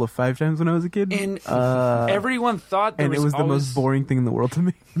a total of 5 times when I was a kid. And everyone thought it was the most boring thing in the world to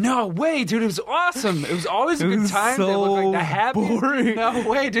me. No way, dude. It was awesome. It was always a good time. So they looked like the happiest. Boring. No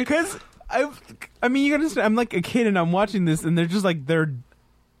way, dude. Because I mean, you understand, I'm like a kid and I'm watching this and they're just like, they're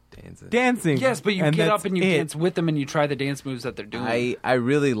dancing. Yes, but you get up and you dance with them and you try the dance moves that they're doing. I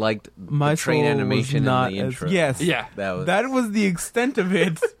really liked the train animation in the intro. Yes. Yeah. That was the extent of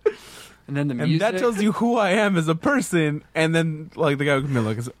it. And then the music. And that tells you who I am as a person. And then, like, the guy would come in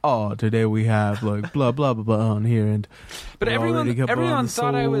like, oh, today we have, like, blah, blah, blah, blah on here. And but everyone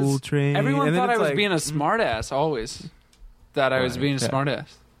thought I was train. Everyone thought I was being a smartass always. That I was being a smartass.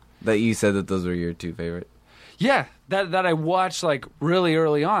 That you said that those were your two favorite. Yeah, that I watched like really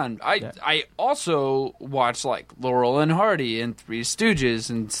early on. I also watched like Laurel and Hardy and Three Stooges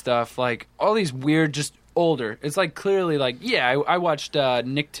and stuff, like all these weird, just older. It's like clearly like, yeah, I watched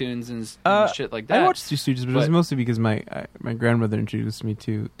Nicktoons and shit like that. I watched Three Stooges, but it was mostly because my grandmother introduced me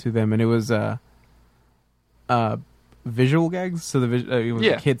to them, and it was visual gags. So it was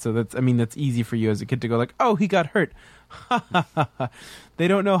a kid, so that's easy for you as a kid to go like, oh, he got hurt. They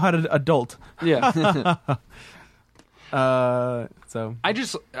don't know how to adult. Yeah. So I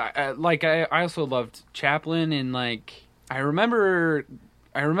also loved Chaplin, and like I remember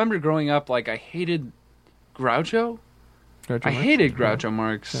growing up, like I hated Groucho. I hated Groucho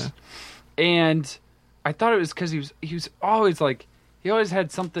Marx, and I thought it was because he was always like, he always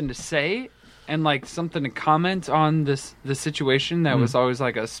had something to say, and like something to comment on the situation that was always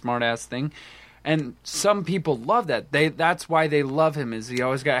like a smart ass thing. And some people love that. That's why they love him. Is he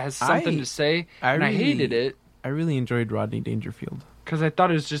always has something to say? And I hated it. I really enjoyed Rodney Dangerfield because I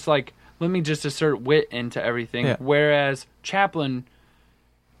thought it was just like, let me just assert wit into everything. Yeah. Whereas Chaplin,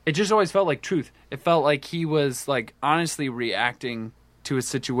 it just always felt like truth. It felt like he was like honestly reacting to a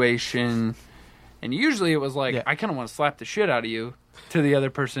situation, and usually it was like, I kind of want to slap the shit out of you to the other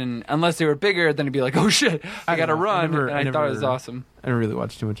person. Unless they were bigger, then he'd be like, oh shit, I gotta run. I thought it was awesome. I didn't really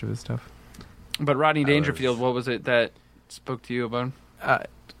watch too much of his stuff. But Rodney Dangerfield, what was it that spoke to you about him?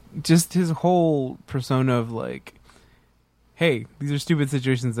 Just his whole persona of like, hey, these are stupid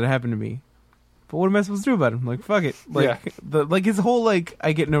situations that happen to me, but what am I supposed to do about them? Like, fuck it. Like, like his whole like,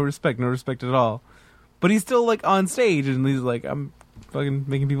 I get no respect at all. But he's still like on stage, and he's like, I'm fucking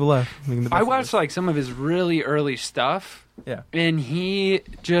making people laugh. I watched like some of his really early stuff. Yeah, and he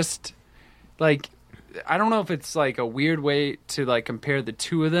just like, I don't know if it's like a weird way to like compare the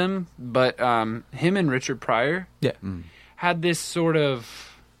two of them, but him and Richard Pryor, had this sort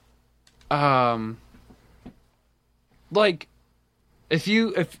of, like, if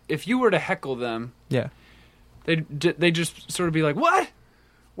you were to heckle them, they just sort of be like, what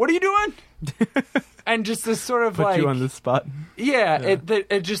are you doing? And just this sort of put you on the spot. Yeah,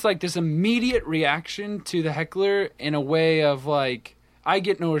 it just like this immediate reaction to the heckler in a way of like, I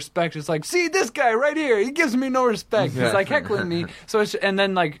get no respect. It's like, see this guy right here, he gives me no respect. He's like heckling me. So and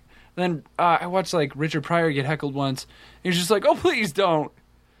then I watched like Richard Pryor get heckled once. He's just like, oh please don't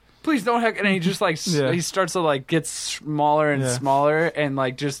heckle. And he just like he starts to like get smaller and smaller, and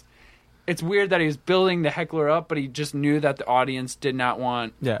like just, it's weird that he was building the heckler up, but he just knew that the audience did not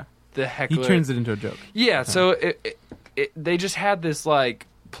want the heckler. He turns it into a joke. Yeah, so they just had this like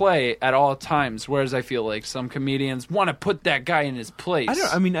play at all times, whereas I feel like some comedians want to put that guy in his place.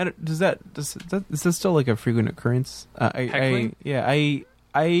 Is that still like a frequent occurrence? Heckling?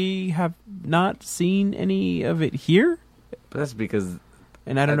 I have not seen any of it here. But that's because,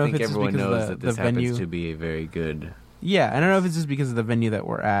 and I don't know if think it's everyone because knows the that this venue happens to be a very good. Yeah, I don't know if it's just because of the venue that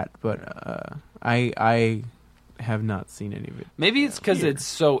we're at, but I have not seen any of it. Maybe it's because it's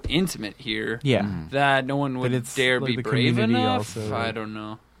so intimate here. Yeah, that no one would dare like be brave enough. Also, I don't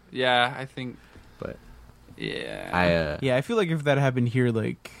know. Yeah, I think. But yeah, I feel like if that happened here,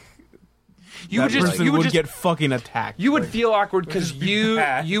 like, you would get fucking attacked. You would feel awkward because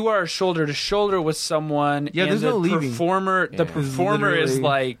you are shoulder to shoulder with someone. Yeah, and there's no leaving. The performer is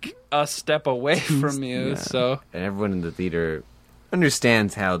like a step away from you. Yeah. So, and everyone in the theater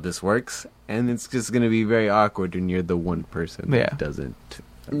understands how this works, and it's just going to be very awkward when you're the one person that doesn't.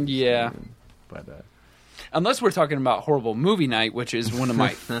 But unless we're talking about Horrible Movie Night, which is one of my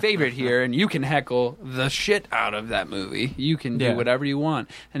favorite here, and you can heckle the shit out of that movie. You can do whatever you want.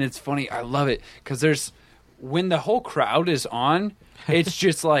 And it's funny. I love it because when the whole crowd is on, it's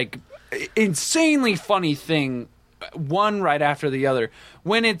just like insanely funny thing, one right after the other.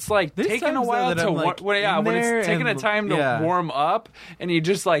 When it's like taking a while to when it's taking a time to warm up, and you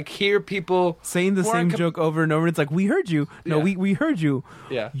just like hear people saying the same joke over and over. It's like, we heard you. No, we heard you.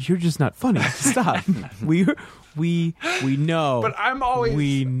 Yeah, you're just not funny. Stop. we know. But I'm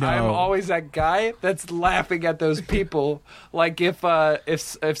always that guy that's laughing at those people. Like if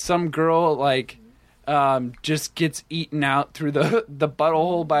some girl like just gets eaten out through the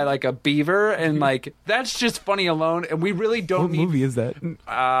butthole by like a beaver, and like that's just funny alone, and we really don't What movie is that?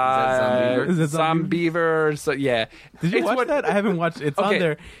 Is that Zombie Beaver? So yeah. Did you watch that? I haven't watched it. It's on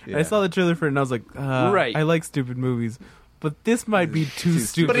there. Yeah. I saw the trailer for it and I was like, right. I like stupid movies, but this might be too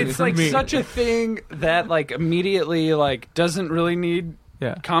stupid. But it's like such a thing that like immediately like doesn't really need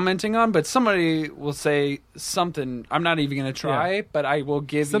commenting on, but somebody will say something. I'm not even going to try, but I will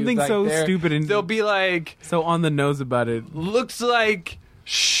give something you so stupid, and they'll be like so on the nose about it. Looks like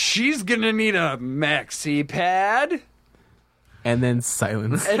she's going to need a maxi pad. And then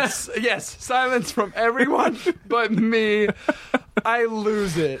silence. Yes, silence from everyone but me. I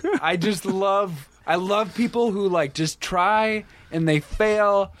lose it. I love people who like just try and they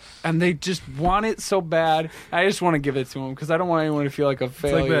fail and they just want it so bad. I just want to give it to them because I don't want anyone to feel like a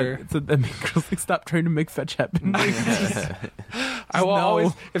failure. It's like that. I mean, girls like, stop trying to make fetch happen. I will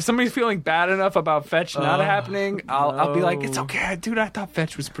always, if somebody's feeling bad enough about fetch not happening, I'll be like, it's okay, dude. I thought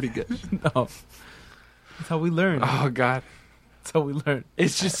fetch was pretty good. No, that's how we learn. Oh God, that's how we learn.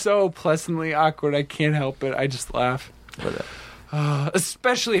 It's just so pleasantly awkward. I can't help it. I just laugh.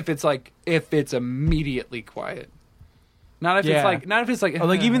 Especially if it's immediately quiet. Not if it's like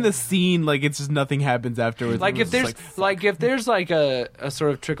like even the scene, like it's just nothing happens afterwards. Like if there's if there's like a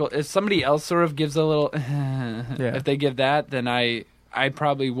sort of trickle, if somebody else sort of gives a little if they give that, then I I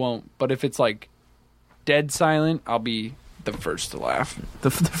probably won't. But if it's like dead silent, I'll be the first to laugh.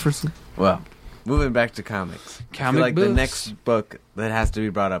 The first. Well, moving back to comics. I Comic feel like books. the next book that has to be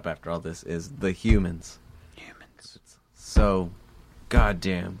brought up after all this is The Humans. It's so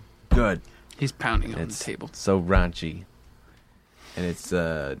goddamn good. He's pounding on It's the table. so raunchy. And it's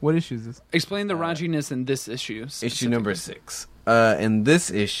What issue is this? Explain the raunchiness in this issue. issue number 6. In this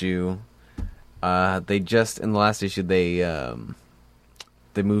issue, they just in the last issue they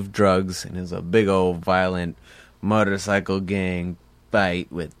moved drugs, and it was a big old violent motorcycle gang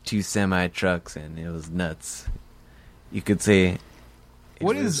fight with 2 semi trucks, and it was nuts. You could say,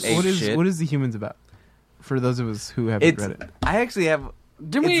 What is The Humans about? For those of us who haven't read it, I actually have.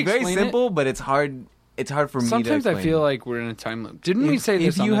 Didn't we it's very explain simple, but it's hard. It's hard for me to Sometimes explain. I feel like we're in a time loop. Didn't we say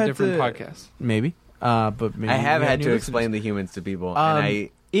this if on you a had different to- podcast? maybe. But maybe I have we had new to listeners. explain The Humans to people, and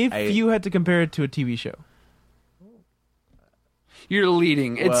If you had to compare it to a TV show, You're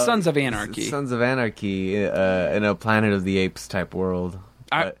leading. It's well, Sons of Anarchy. Sons of Anarchy in a Planet of the Apes type world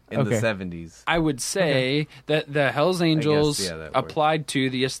in the 70s. I would say that the Hells Angels that works. applied to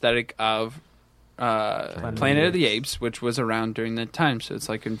the aesthetic of Planet of the Apes, which was around during that time. So it's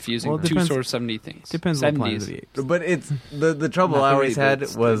like confusing Well, it two depends- sort of 70 things. depends on Planet of 70s. the Apes. But it's the trouble Not I the always had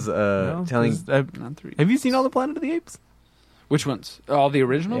reboots, was No? telling. 'Cause Not three. have you seen all the Planet of the Apes? Which ones? All the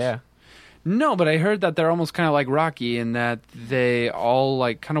originals? Yeah. No, but I heard that they're almost kind of like Rocky in that they all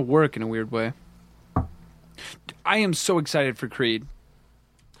like kind of work in a weird way. I am so excited for Creed.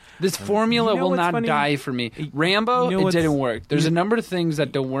 This formula You know will what's not funny? die for me. Rambo, You know it what's- didn't work. There's a number of things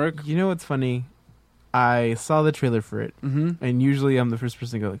that don't work. You know what's funny? I saw the trailer for it, and usually I'm the first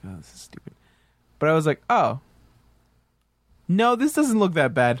person to go like, "Oh, this is stupid," but I was like, "Oh, no, this doesn't look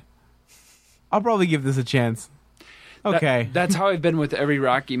that bad. I'll probably give this a chance." Okay, That's how I've been with every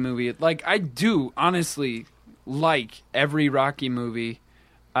Rocky movie. Like, I do honestly like every Rocky movie.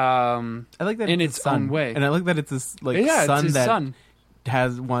 I like that in it's its a son, own way. and I like that it's this like Yeah, son it's his that son.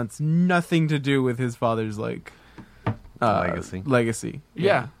 wants nothing to do with his father's legacy.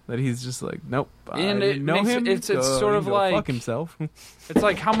 Yeah. That he's just like, nope. And I it didn't know makes him. it's so sort he of can go like fuck himself. It's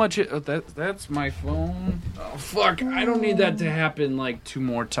like how much that's my phone. Oh fuck! I don't need that to happen like 2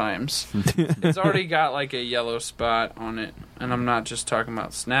 more times. It's already got like a yellow spot on it, and I'm not just talking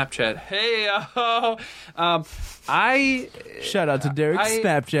about Snapchat. Hey, I Shout out to Derek's I-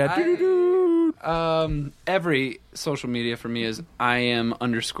 Snapchat. every social media for me is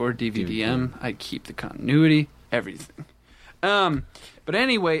IM_DVDM. I keep the continuity, everything. But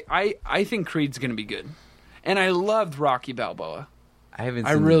anyway, I think Creed's gonna be good, and I loved Rocky Balboa. I haven't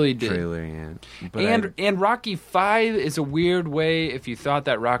I seen really the did. trailer yet. But And Rocky 5 is a weird way. If you thought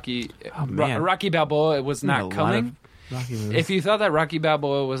that Rocky Balboa was not coming, if you thought that Rocky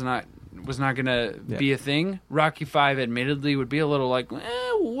Balboa was not gonna be a thing, Rocky 5 admittedly would be a little like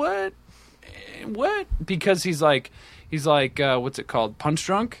what because he's like what's it called, punch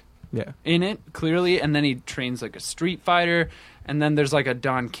drunk in it clearly, and then he trains like a street fighter, and then there's like a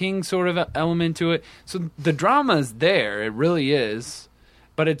Don King sort of element to it. So the drama's there, it really is,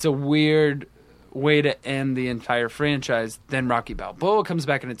 but it's a weird way to end the entire franchise. Then Rocky Balboa comes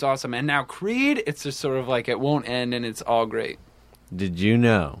back and it's awesome, and now Creed, it's just sort of like it won't end and it's all great. did you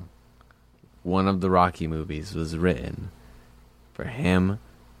know one of the Rocky movies was written for him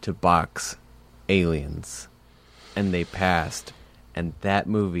to box aliens, and they passed, and that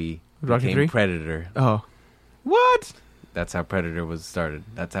movie Rocky became 3? Predator. Oh, what? That's how Predator was started.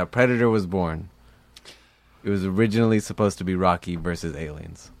 That's how Predator was born. It was originally supposed to be Rocky versus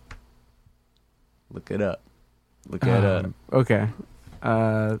aliens. Look it up. Look it up. Okay.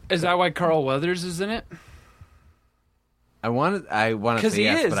 Is that why Carl Weathers is in it? I want to Because say he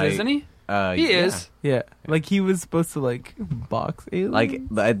yes, is, but isn't he? He yeah. is. Yeah, like he was supposed to like box aliens. Like,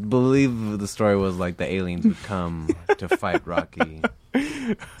 I believe the story was like the aliens would come to fight Rocky,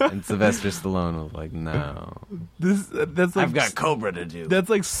 and Sylvester Stallone was like, "No, that's like I've got Cobra to do." That's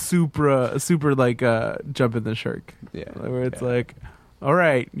like super like jumping the shark. Yeah, where it's like, all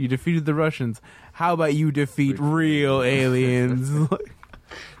right, you defeated the Russians. How about you defeat real aliens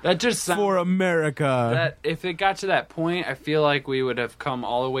That just sounds for America? that if it got to that point, I feel like we would have come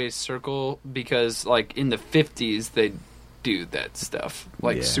all the way circle, because like in the 50s they do that stuff.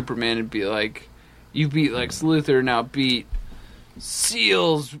 Like Yeah. Superman would be like, you beat Lex Luthor, now beat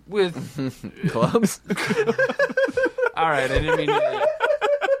SEALs with clubs. All right, I didn't mean to.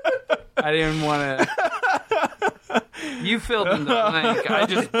 I didn't want to. You filled in the blank. I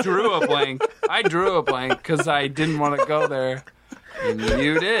just drew a blank. I drew a blank because I didn't want to go there, and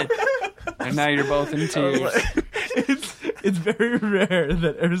you did. And now you're both in tears. It's very rare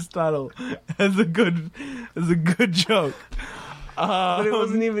that Aristotle has a good joke. But it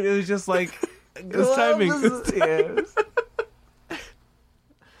wasn't even. It was just like it was timing.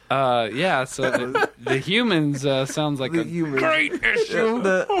 Yeah. So the humans sounds like a great issue.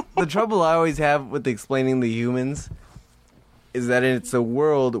 The trouble I always have with explaining the humans is that it's a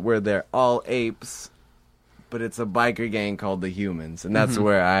world where they're all apes, but it's a biker gang called the Humans, and that's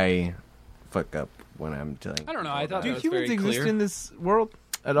where I fuck up when I'm telling. I don't know. I thought Do that was humans very exist clear. in this world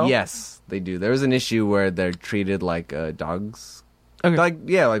at all? Yes, they do. There was an issue where they're treated like dogs, Okay.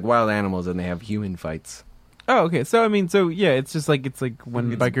 like wild animals, and they have human fights. Oh, okay. So yeah, it's just like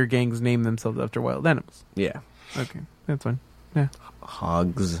when biker gangs name themselves after wild animals. Yeah, Okay, that's fine. Yeah,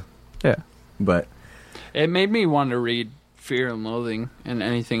 hogs. yeah. But It made me want to read Fear and Loathing and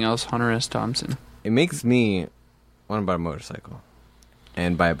anything else Hunter S. Thompson. it makes me want to buy a motorcycle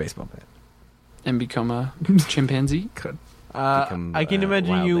and buy a baseball bat. And become a chimpanzee? Become, I can imagine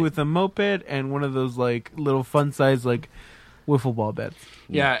wild you ape. with a moped and one of those like little fun size like wiffle ball bats.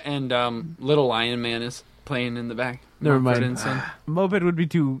 Yeah, and Little Lion Man is playing in the back. Never Mumford mind. & Son. Moped would be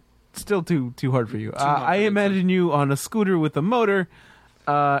too hard for you. I Mumford & imagine you on a scooter with a motor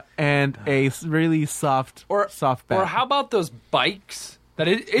and a really soft bat. Or how about those bikes?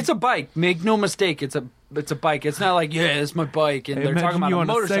 It's a bike. Make no mistake, it's a bike. It's not like, yeah, it's my bike, and I they're talking imagine about you a on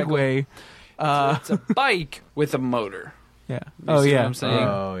motorcycle. Segway. It's a bike with a motor. Yeah. You see what I'm saying?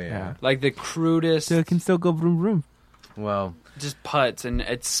 Oh yeah. Like the crudest, So it can still go vroom vroom. Well, just putts, and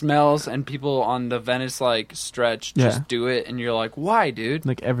it smells, and people on the Venice like stretch Yeah. just do it, and you're like, why, dude?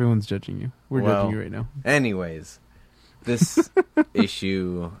 Like everyone's judging you. We're Well, judging you right now. anyways, this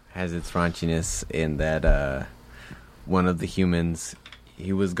issue has its raunchiness in that one of the humans,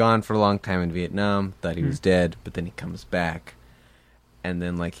 he was gone for a long time in Vietnam, thought he was dead, but then he comes back, and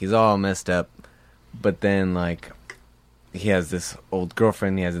then like he's all messed up, but then like he has this old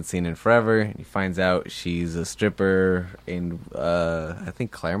girlfriend he hasn't seen in forever, and he finds out she's a stripper in I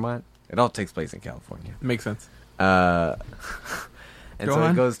think Claremont. It all takes place in California. Makes sense. And Go so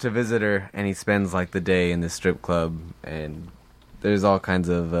on. he goes to visit her, and he spends like the day in this strip club, and there's all kinds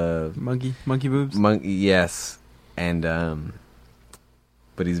of Monkey boobs. yes, and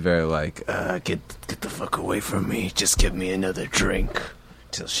but he's very like get the fuck away from me, just give me another drink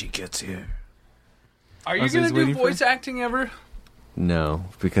till she gets here. Are Oh, you so he's gonna do waiting for voice acting ever? No,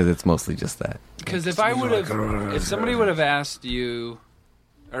 because it's mostly just that. Because if somebody would have asked you,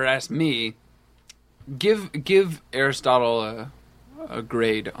 or asked me, give Aristotle a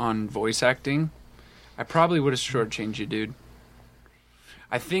grade on voice acting, I probably would have shortchanged you, dude.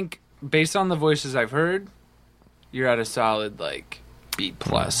 I think based on the voices I've heard, you're at a solid like B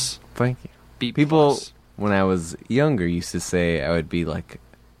plus. Thank you. B People plus. when I was younger used to say I would be like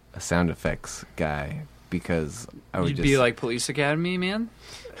a sound effects guy because I would You'd just be like Police Academy, man.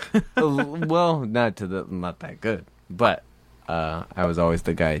 well, not that good, but I was always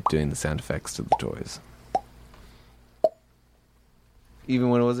the guy doing the sound effects to the toys, even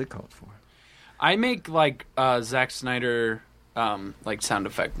when it wasn't called for. I make like Zack Snyder like sound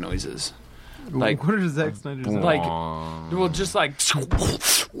effect noises. Like what does Zack Snyder say? like well just like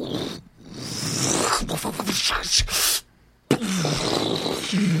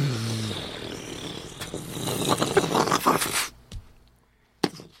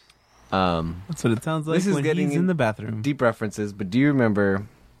That's what it sounds like This is when getting he's in the bathroom. Deep references, but do you remember?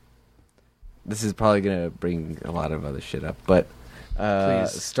 This is probably gonna bring a lot of other shit up, but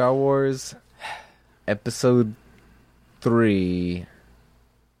Please. Star Wars Episode 3.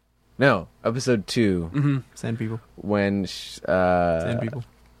 No, Episode 2. Sand people. When Sand people.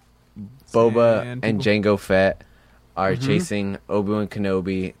 Boba Sand and people. Jango Fett are chasing Obi-Wan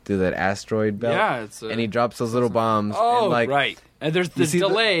Kenobi through that asteroid belt. Yeah, it's and he drops those little bombs. oh and like, right. And there's You the see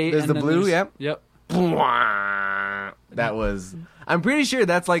delay. there's and the then blue, there's- yep. Yep. That was. I'm pretty sure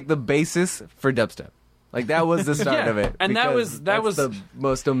that's like the basis for dubstep. Like that was the start Yeah, of it. and that because was- that's the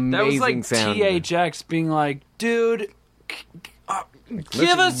most amazing That was like sound. THX being like, dude,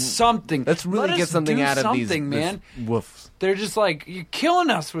 give us something. Let's really Let get us something do out of these something, man. this woofs. They're just like, you're killing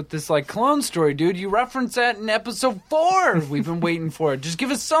us with this like clone story, dude. You referenced that in episode 4. We've been waiting for it. Just give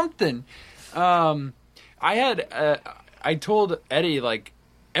us something. I told Eddie, like,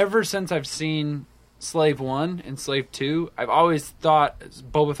 ever since I've seen Slave 1 and Slave 2, I've always thought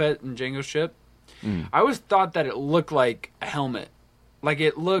Boba Fett and Jango's ship. I always thought that it looked like a helmet. Like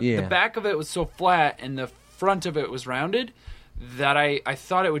it looked, the back of it was so flat and the front of it was rounded that I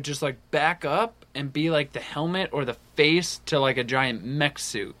thought it would just like back up and be like the helmet or the face to like a giant mech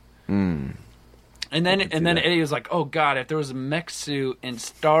suit. And then Eddie was like, "Oh God, if there was a mech suit in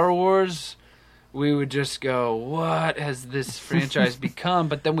Star Wars, we would just go, what has this franchise become?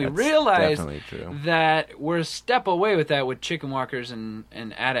 But then we realized definitely true. that we're a step away with that with chicken walkers and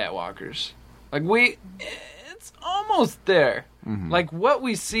AT-AT walkers. Like, it's almost there. Mm-hmm. Like, what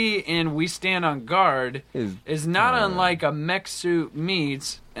we see in We Stand on Guard is not unlike a mech suit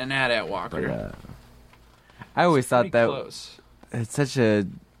meets an AT-AT walker. I always thought that close. It's such a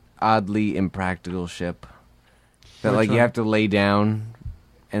oddly impractical ship that, Which you one? have to lay down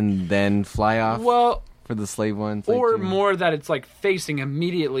and then fly off. Well, for the slave ones, or more that it's like facing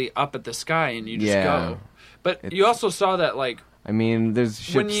immediately up at the sky and you just go. But you also saw that I mean, there's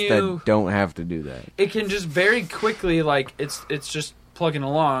ships that don't have to do that. It can just very quickly it's just plugging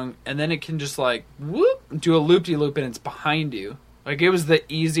along, and then it can just whoop do a loop-de-loop and it's behind you. Like, it was the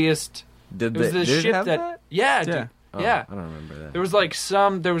easiest. Did it was the ship have that? Yeah, Yeah. yeah. I don't remember that.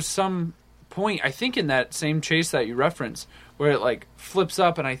 There was some point, I think, in that same chase that you referenced where it flips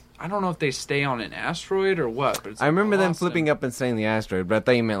up, and I don't know if they stay on an asteroid or what. But it's I remember them awesome. flipping up and staying the asteroid, but I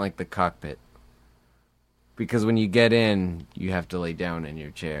thought you meant the cockpit. Because when you get in, you have to lay down in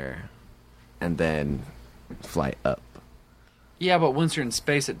your chair and then fly up. Yeah, but once you're in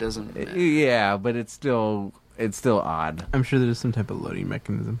space, it doesn't. Yeah, but it's still odd. I'm sure there's some type of loading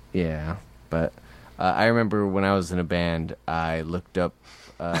mechanism. Yeah, but I remember when I was in a band, I looked up.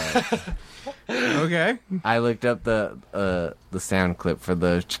 Okay. I looked up the sound clip for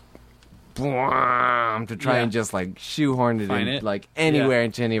the to try and just shoehorn it Find in it? anywhere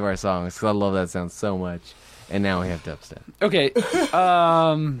into any of our songs because I love that sound so much. And now we have dubstep. Okay,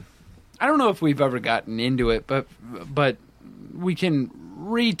 I don't know if we've ever gotten into it, but we can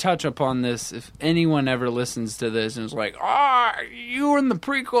retouch upon this if anyone ever listens to this and is like, you were in the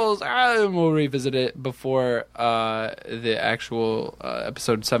prequels, and we'll revisit it before the actual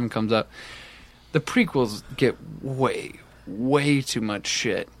episode 7 comes up. The prequels get way too much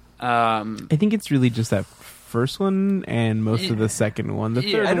shit. I think it's really just that first one and most of the second one. The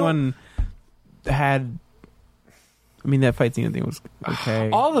third one had... I mean, that fight scene I think was okay.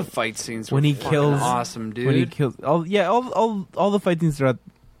 All the fight scenes were when he fucking kills, awesome, dude. When he kills, all the fight scenes throughout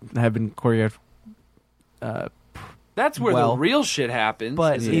have been choreographed. That's where the real shit happens.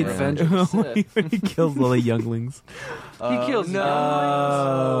 But is in Revenge of the Sith. when he kills all the younglings, he kills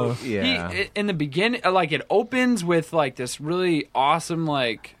younglings. Yeah. In the beginning, it opens with as really awesome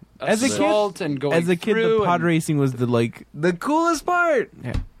as a assault kid, and going as a kid, through the pod and- racing was The coolest part.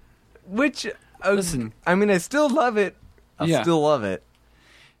 Yeah. Which, Listen. I mean, I still love it. I still love it.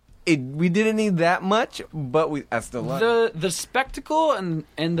 We didn't need that much, but I still love it. The spectacle and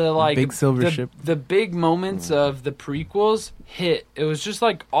the big silver ship. The big moments of the prequels hit. It was just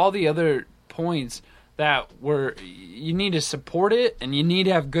all the other points that were you need to support it and you need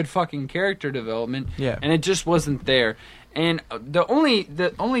to have good fucking character development. Yeah. And it just wasn't there. And the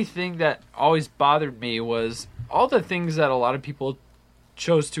only thing that always bothered me was all the things that a lot of people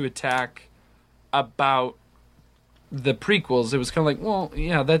chose to attack about the prequels. It was kind of well,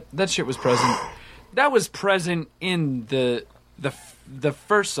 yeah, that shit was present. That was present in the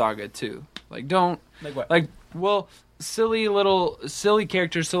first saga too. Don't what? Silly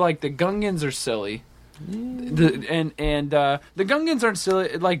characters. So the Gungans are silly. The Gungans aren't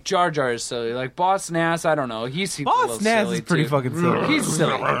silly. Jar Jar is silly. Boss Nass, I don't know. He's a little Boss Nass silly is pretty too. fucking silly. He's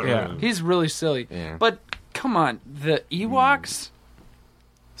silly. Yeah. He's really silly. Yeah. But come on, the Ewoks.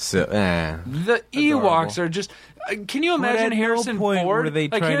 The The Ewoks are just. Can you imagine at no Harrison point Ford? were they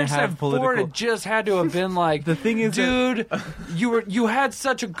trying to Harrison have Ford political- had just had to have been The thing is dude, you had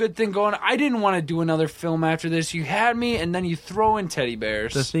such a good thing going. I didn't want to do another film after this. You had me, and then you throw in teddy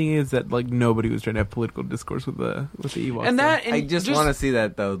bears. The thing is that nobody was trying to have political discourse with the Ewoks. and that I just want to see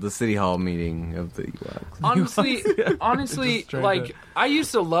that though. The city hall meeting of the Ewoks. honestly, Just trying to- I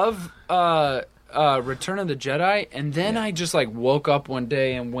used to love Return of the Jedi, and then I just woke up one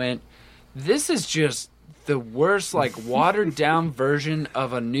day and went, "This is just the worst, watered down version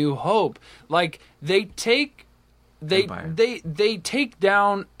of A New Hope." They take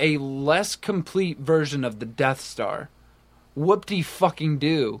down a less complete version of the Death Star.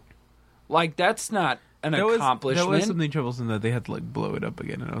 Whoop-de-fucking-do. That's not an accomplishment. That was something troublesome that they had to blow it up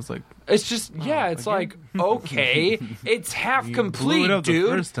again, and I was like, It's just, it's okay, it's half you complete, blew it up dude. the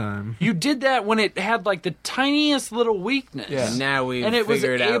first time. You did that when it had the tiniest little weakness. Yeah. And now we And it was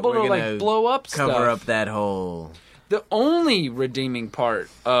figured out able we're to gonna blow up cover stuff. up that hole. The only redeeming part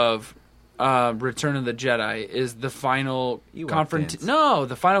of Return of the Jedi is the final dance.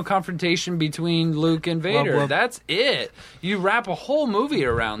 the final confrontation between Luke and Vader. Wub. That's it. You wrap a whole movie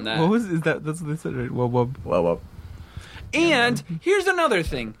around that. What was is that? That's what they said, right? Wub. Well, And here's another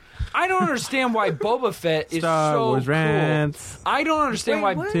thing. I don't understand why Boba Fett is Star so Wars cool. rants. I don't understand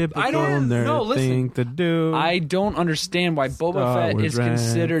why. Typical I don't know. Listen, thing to do. I don't understand why Boba Star Fett Wars is rants.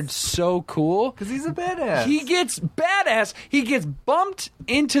 considered so cool. Because he's a badass. He gets badass. He gets bumped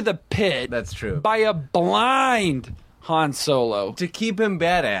into the pit. That's true. By a blind Han Solo. To keep him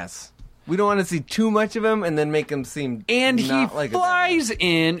badass. We don't want to see too much of him and then make him seem And not he like flies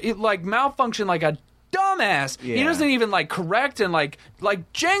in, it like malfunction like a dumbass. He Yeah. doesn't even like correct and like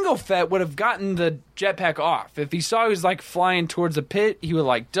Jango Fett would have gotten the jetpack off. If he saw he was like flying towards the pit, he would have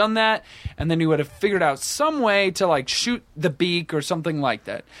like done that, and then he would have figured out some way to like shoot the beak or something like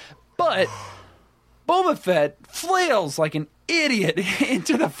that. But Boba Fett flails like an idiot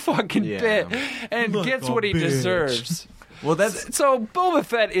into the fucking pit and gets what he deserves. Well, that's So Boba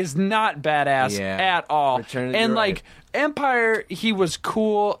Fett is not badass at all. And like Empire, he was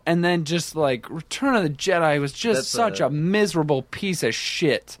cool, and then just like Return of the Jedi was just such a miserable piece of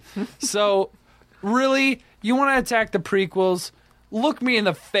shit. So really, you want to attack the prequels? Look me in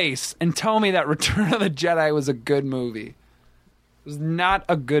the face and tell me that Return of the Jedi was a good movie. It was not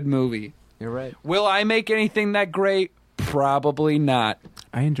a good movie. You're right. Will I make anything that great? Probably not.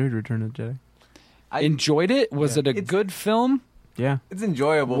 I enjoyed Return of the Jedi. I enjoyed it. Was it a good film? Yeah, it's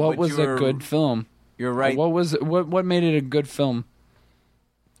enjoyable. What but was a good film? You're right. What made it a good film?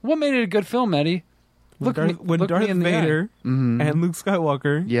 What made it a good film, Eddie? when Darth Vader and Luke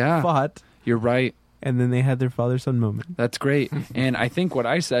Skywalker fought. You're right. And then they had their father-son moment. That's great. And I think what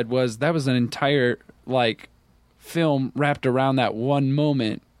I said was that was an entire like film wrapped around that one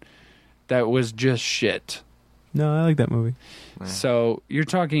moment that was just shit. No, I like that movie. So you're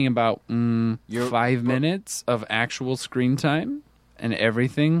talking about 5 minutes of actual screen time and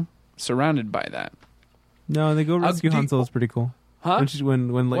everything surrounded by that. No, they go rescue Han Solo is pretty cool. Huh?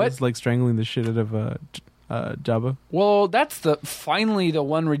 When Leia's like strangling the shit out of Jabba. Well, that's finally the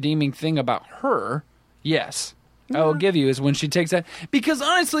one redeeming thing about her. Yes, I will give you is when she takes that, because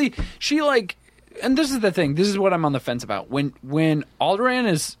honestly, she like, and this is the thing. This is what I'm on the fence about. When Alderaan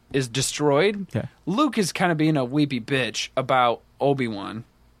is destroyed, Luke is kind of being a weepy bitch about Obi-Wan.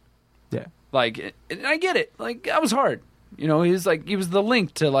 Yeah, like, and I get it. Like, that was hard. You know, he was the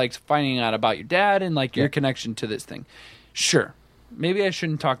link to like finding out about your dad and like your connection to this thing. Sure, maybe I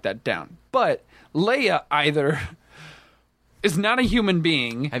shouldn't talk that down, but Leia either is not a human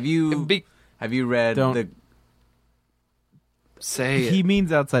being. Have you read Say he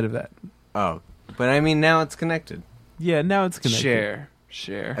means outside of that. Oh, but I mean now it's connected. Yeah, now it's connected.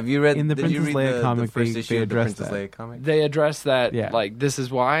 Share. Have you read in the Princess Leia comic? The first they issue of the addressed Princess that. Leia comic. They address that. Yeah. Like, this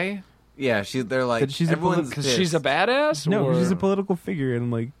is why. Yeah, they're like that she's everyone's she's a badass. No, she's a political figure, and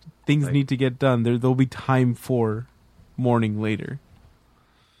like things need to get done. There'll be time for mourning later.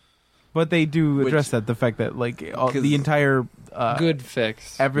 But they do address the fact that like the entire good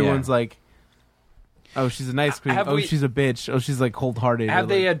fix. Everyone's like, oh, she's an ice cream. She's a bitch. Oh, she's like cold-hearted. Have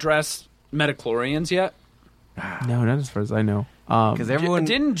they addressed midichlorians yet? No, not as far as I know. Because everyone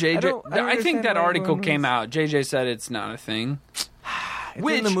didn't JJ. I think that article came out. JJ said it's not a thing.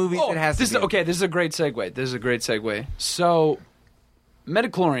 Which in the movies it has to be. Okay, this is a great segue. So,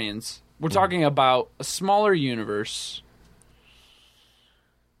 midichlorians. We're talking about a smaller universe,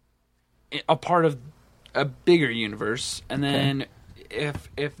 a part of a bigger universe, and then if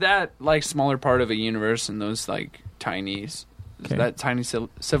that like smaller part of a universe and those like that tiny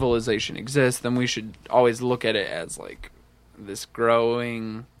civilization exists, then we should always look at it as like this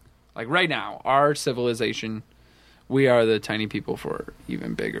growing, like right now our civilization, we are the tiny people for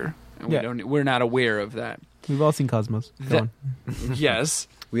even bigger, and we're not aware of that. We've all seen Cosmos. Yes.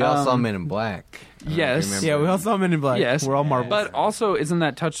 We all saw Men in Black. Yes. Yeah, we all saw Men in Black. Yes. We're all Marvel. But also, isn't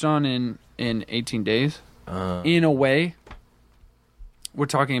that touched on in 18 Days? In a way. We're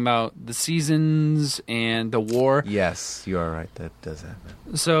talking about the seasons and the war. Yes, you are right. That does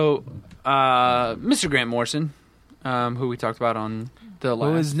happen. So, Mr. Grant Morrison, who we talked about on the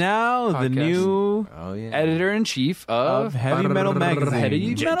last who is now podcast, the new editor-in-chief of Heavy Metal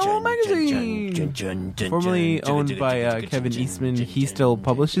Magazine. Formerly owned by Kevin Eastman. He still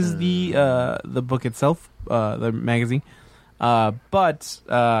publishes the book itself, the magazine. But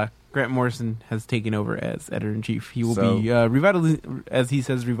Grant Morrison has taken over as editor-in-chief. He will be revitalizing, as he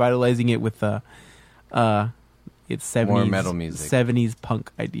says, revitalizing it with its 70s more metal music, 70s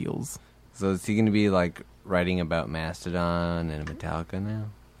punk ideals. So is he going to be like writing about Mastodon and Metallica now?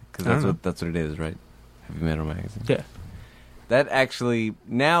 Because that's what it is, right? Heavy Metal Magazine. Yeah. That actually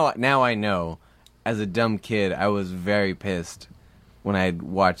now I know. As a dumb kid, I was very pissed when I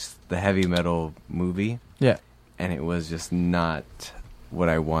watched the Heavy Metal movie. Yeah. And it was just not what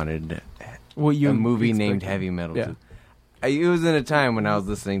I wanted. What you a movie expected. named Heavy Metal. Yeah. it was in a time when I was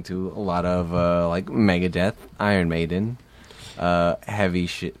listening to a lot of like Megadeth, Iron Maiden,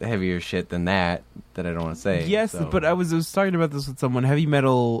 heavier shit than that I don't want to say. Yes, so. but I was talking about this with someone. Heavy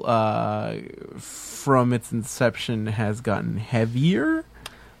metal, from its inception, has gotten heavier.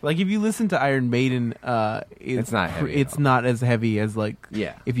 Like if you listen to Iron Maiden, it's not heavy. It's not as heavy as like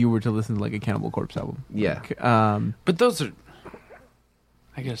if you were to listen to like a Cannibal Corpse album. Yeah, like, but those are.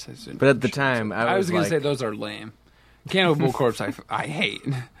 I guess. But at the time, I was gonna like, say those are lame. Cannibal Corpse, I hate.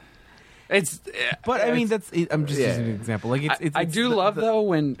 It's. But I mean, I'm just using an example. Like I do love though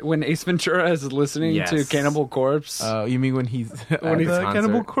when Ace Ventura is listening to Cannibal Corpse. You mean when he's at the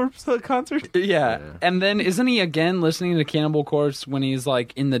Cannibal Corpse concert? Yeah, and then isn't he again listening to Cannibal Corpse when he's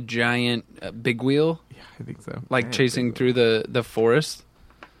like in the giant big wheel? Yeah, I think so. Like chasing through the forest.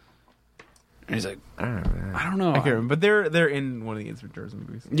 And he's like, I don't know. I can't remember, but they're in one of the Ace Ventura's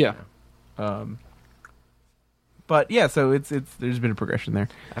movies. Yeah. But yeah, so it's there's been a progression there.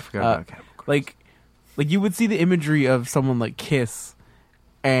 I forgot about Cannibal Corpse. Like you would see the imagery of someone like Kiss,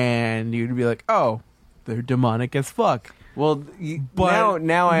 and you'd be like, oh, they're demonic as fuck. Well,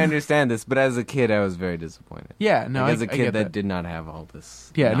 now I understand this, but as a kid, I was very disappointed. Yeah, no, as a kid that did not have all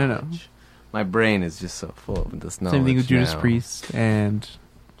this. Yeah, knowledge. no. My brain is just so full of this knowledge. Same thing with Judas now. Priest and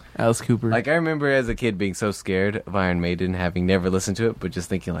Alice Cooper. Like, I remember as a kid being so scared of Iron Maiden, having never listened to it, but just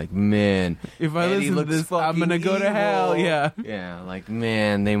thinking, like, man, if I Eddie listen to this, I'm going to go to hell. Yeah. Yeah, like,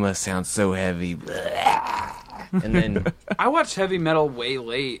 man, they must sound so heavy. And then I watched heavy metal way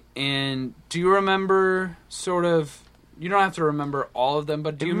late, and do you remember sort of... You don't have to remember all of them,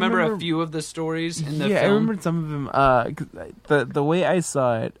 but do you remember a few of the stories in the film? Yeah, I remember some of them. 'Cause the way I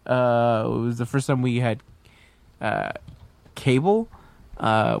saw it, it was the first time we had cable.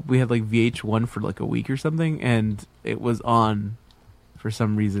 We had like VH1 for like a week or something, and it was on for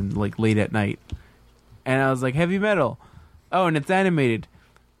some reason like late at night. And I was like, heavy metal. Oh, and it's animated.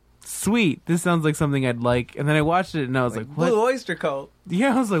 Sweet. This sounds like something I'd like. And then I watched it, and I was like what? Blue Oyster Cult.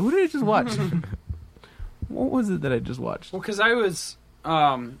 Yeah, I was like, what did I just watch? What was it that I just watched? Well, because I was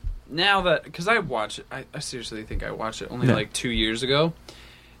because I watched it, I seriously think I watched it only like 2 years ago,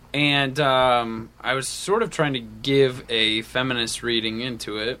 and I was sort of trying to give a feminist reading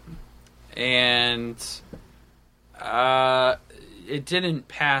into it, and it didn't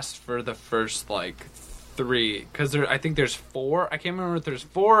pass for the first like 3 because I think there's 4. I can't remember if there's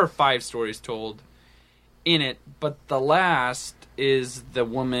 4 or 5 stories told in it, but the last is the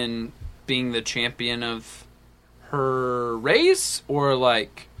woman being the champion of her race, or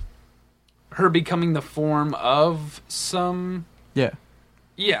like her becoming the form of some yeah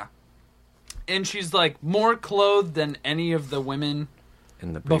and she's like more clothed than any of the women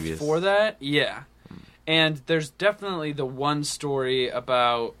in the previous before that. And there's definitely the one story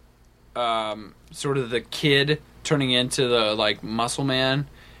about sort of the kid turning into the like muscle man,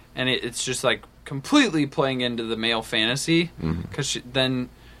 and it's just like completely playing into the male fantasy because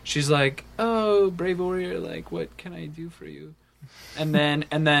she's like, oh, brave warrior, like, what can I do for you? And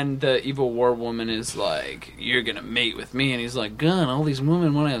then the evil war woman is like, you're going to mate with me. And he's like, God, all these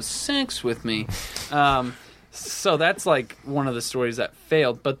women want to have sex with me. So that's like one of the stories that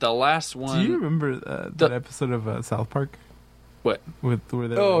failed. But the last one... Do you remember that episode of South Park? What? Where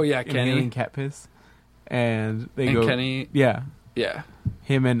they're Kenny. inhaling cat piss. And they and go... Kenny. Yeah. Yeah.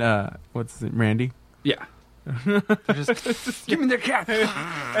 Him and, what's his name? Randy? Yeah. just give me their cat.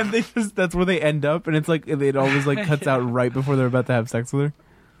 And that's where they end up, and it's like it always like cuts out right before they're about to have sex with her.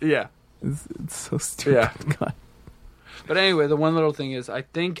 Yeah. It's so stupid. Yeah. God. But anyway, the one little thing is I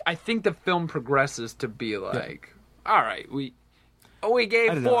think the film progresses to be like, all right, we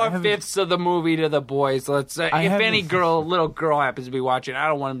gave 4/5 of the movie to the boys. Let's say if any little girl happens to be watching, I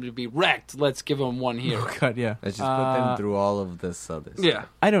don't want them to be wrecked. Let's give them one here. Oh God, yeah. Let's just put them through all of this other stuff. Yeah.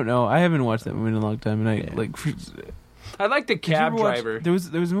 I don't know. I haven't watched that movie in a long time, and I like the cab driver. There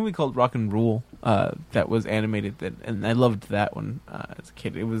was a movie called Rock and Rule that was animated, and I loved that one as a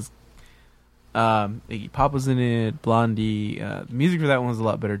kid. It was Iggy Pop was in it, Blondie. The music for that one was a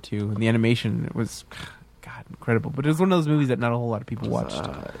lot better too, and the animation was. God, incredible! But it was one of those movies that not a whole lot of people watched.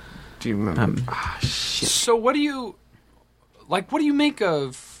 Do you remember? Shit. So what do you make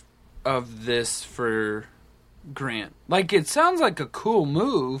of this for Grant? Like, it sounds like a cool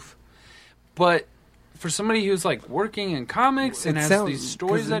move, but for somebody who's like working in comics and has these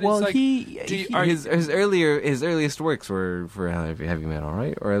stories that it's like, his earliest works were for heavy metal,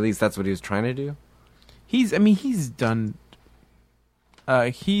 right? Or at least that's what he was trying to do. He's done. He's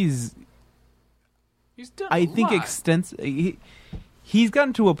done. I think extensive. He's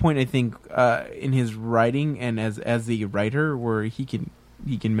gotten to a point, I think, in his writing and as the writer, where he can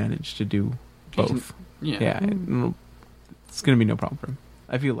manage to do both. Yeah. it's going to be no problem for him.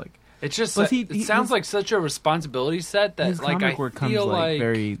 I feel like It's just Plus, it sounds like such a responsibility set that his like comic I work comes feel like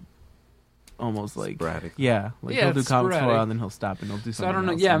very almost like Sporadic. Yeah, he'll do it's comics for a sporadic. while and then he'll stop and he'll do something. So I don't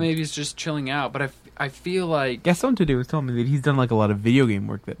know. else. Yeah, And maybe he's just chilling out. But I feel like Gaston today was telling me that he's done like a lot of video game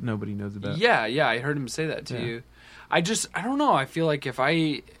work that nobody knows about. yeah. I heard him say that to Yeah. you. I don't know. I feel like if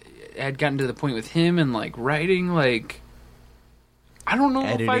I had gotten to the point with him and like writing, like I don't know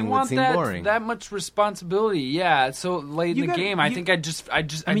Editing if I would want seem that boring. that much responsibility. Yeah, it's so late You in the gotta- game. I you- think I just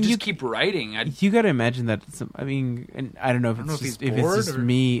mean, you- keep writing. You got to imagine that. I mean, and I don't know if I don't know it's if just, he's if it's bored just or-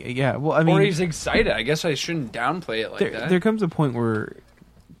 me. Yeah, well, I mean, or he's excited. I guess I shouldn't downplay it like that. there comes a point where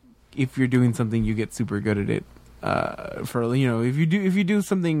if you're doing something, you get super good at it. For if you do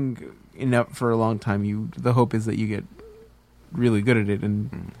something enough for a long time, the hope is that you get really good at it,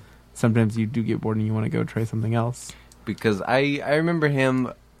 and sometimes you do get bored and you want to go try something else. Because I remember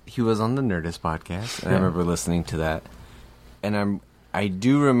him. He was on the Nerdist podcast, and I Yeah. remember listening to that. And I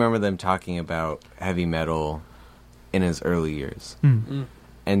do remember them talking about heavy metal in his early years.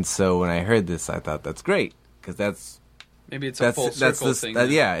 And so when I heard this, I thought that's great because Maybe it's a full circle thing.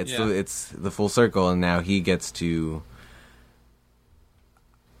 it's the full circle, and now he gets to,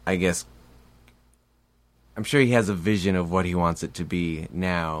 I guess, I'm sure he has a vision of what he wants it to be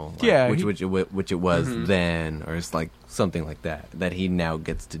now. Like, Yeah, which it was then, or it's like something like that he now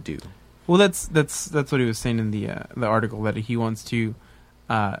gets to do. Well, that's what he was saying in the article, that he wants to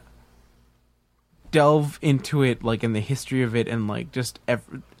delve into it, like in the history of it, and like just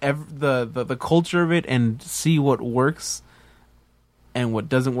the culture of it, and see what works and what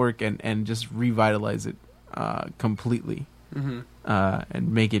doesn't work, and just revitalize it completely,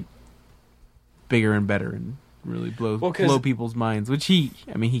 and make it bigger and better, and really blow people's minds. Which he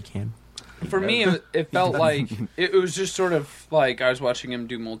can. For me, it felt like it was just sort of like I was watching him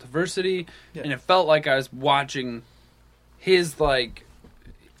do Multiversity, and it felt like I was watching his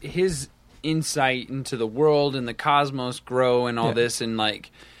insight into the world and the cosmos grow and all this, and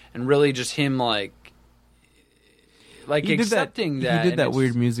really just him like He accepting that. He did and that it's-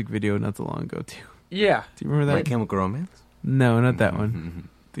 weird music video not so long ago too. Yeah, Do you remember that? Like Chemical Romance? No, not that one.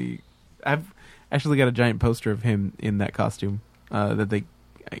 I've actually got a giant poster of him in that costume that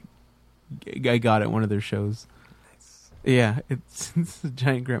I got at one of their shows. Nice. Yeah, it's a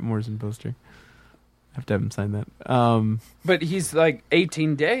giant Grant Morrison poster. I have to have him sign that. but he's like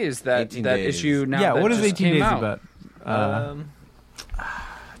 18 days. That 18 days. issue now. Yeah, that what is just 18 came days out. about?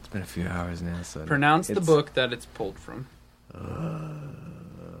 It's been a few hours now, so Pronounce the book that it's pulled from.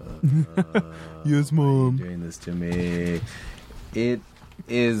 Yes, Why are you Mom. doing this to me? It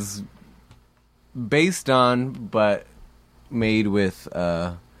is based on, but made with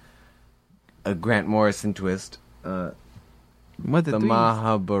a Grant Morrison twist. What The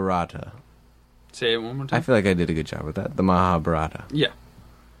Mahabharata. Say it one more time. I feel like I did a good job with that. The Mahabharata, Yeah.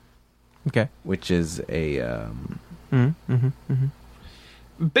 Okay. which is a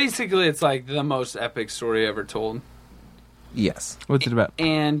Basically, it's like the most epic story ever told. yes. What's it about?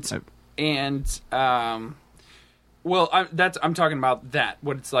 Well, I'm talking about that,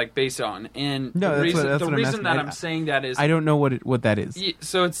 what it's like based on, and No, the that's reason, what the I'm reason asking. that I'm saying that is I don't know what that is.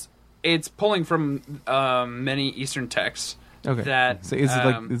 so it's pulling from many Eastern texts. Okay. That So is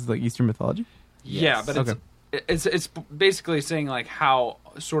it like Eastern mythology? yeah, but Okay. it's basically saying like how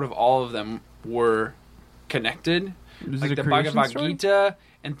sort of all of them were connected, Is like it a the creation Bhagavad story? Gita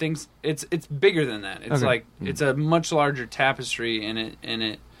and things. It's bigger than that. It's Okay. like it's a much larger tapestry, and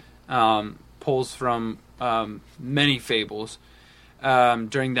it pulls from many fables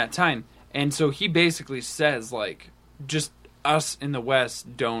during that time. And so he basically says like just us in the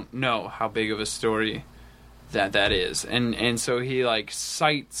West don't know how big of a story that is, and so he like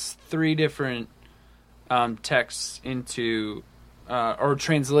cites 3 different texts into or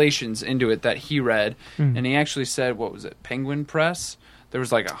translations into it that he read, and he actually said, what was it, Penguin Press? There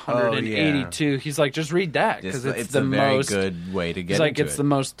was like 182. He's like, just read that because it's the a very most good way to get it's like into it's it. the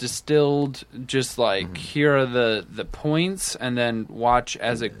most distilled. Just like here are the points, and then watch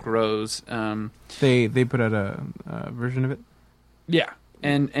as it grows. They put out a version of it. Yeah,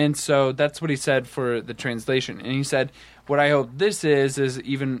 and so that's what he said for the translation. And he said, what I hope this is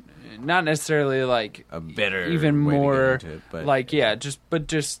even not necessarily like a better, even way more to get into it, but like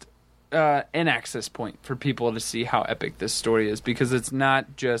just an access point for people to see how epic this story is, because it's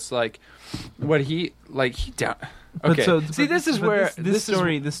not just like what he down. Okay, see, this is where this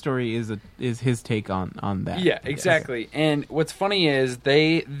story is his take on that. Yeah, exactly. And what's funny is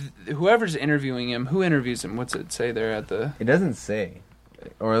whoever's interviewing him, who interviews him? What's it say there at the? it doesn't say.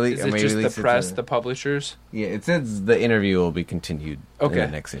 Or at least, Is it just the press, the publishers? Yeah, it says the interview will be continued in the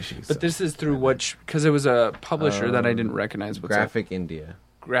next issue. But this is through which... Because it was a publisher that I didn't recognize. Graphic India.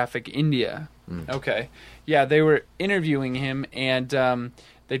 Graphic India. Okay. Yeah, they were interviewing him, and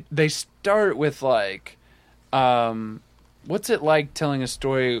they start with, like... what's it like telling a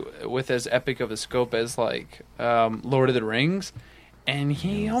story with as epic of a scope as, like, Lord of the Rings? And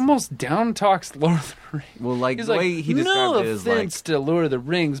he almost down talks Lord of the Rings. Well, like, he's the way he described it is like... No offense to Lord of the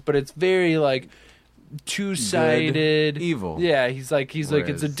Rings, but it's very, like, two-sided. Good, evil. Yeah, he's like,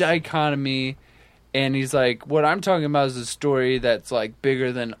 it's a dichotomy. And he's like, what I'm talking about is a story that's, like,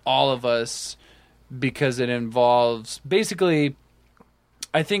 bigger than all of us because it involves... Basically,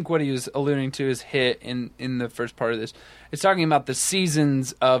 I think what he was alluding to is hit in the first part of this. It's talking about the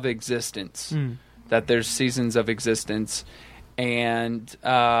seasons of existence. That there's seasons of existence. And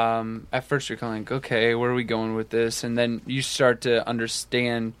at first you're kind of like, okay, where are we going with this? And then you start to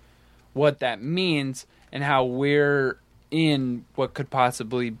understand what that means and how we're in what could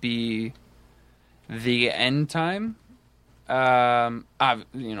possibly be the end time.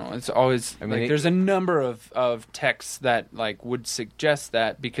 It's always there's a number of texts that like would suggest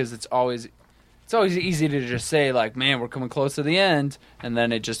that because it's always easy to just say like, man, we're coming close to the end, and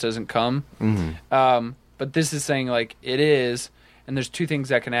then it just doesn't come. But this is saying, like, it is, and there's two things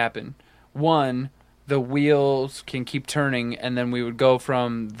that can happen. One, the wheels can keep turning, and then we would go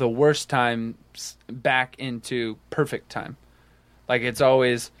from the worst time back into perfect time. Like, it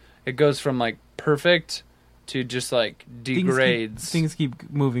goes from, like, perfect to just, like, degrades. Things keep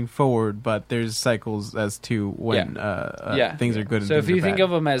moving forward, but there's cycles as to when things are good and so things if you are think bad.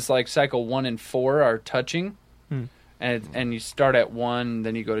 of them as, like, cycle 1 and 4 are touching... And you start at 1,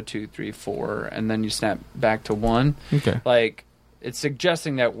 then you go to 2, 3, 4, and then you snap back to 1. Okay. Like, it's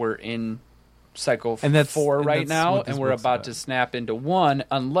suggesting that we're in cycle 4 right now, and we're about to snap into 1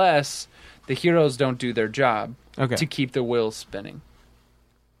 unless the heroes don't do their job to keep the wheels spinning.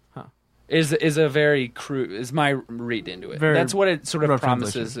 Is a very is my read into it. That's what it sort of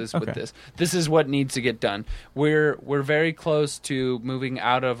promises is with this. This is what needs to get done. We're very close to moving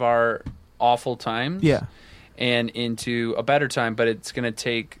out of our awful times. Yeah. And into a better time, but it's going to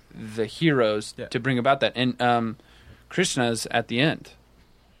take the heroes to bring about that. And Krishna's at the end,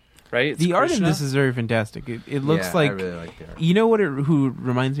 right? The art in this is very fantastic. It looks like... I really like the art. You know what who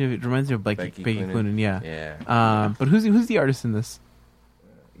reminds me of? It reminds me of Becky Cloonan, yeah. But who's the artist in this?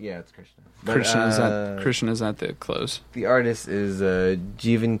 Yeah, it's Krishna. Krishna's at the close. The artist is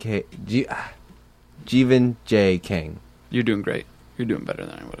Jeevan J. Kang. You're doing great. You're doing better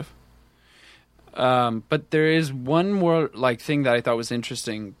than I would have. But there is one more like thing that I thought was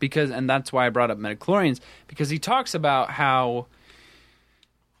interesting and that's why I brought up Metachlorians, because he talks about how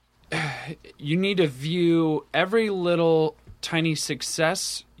you need to view every little tiny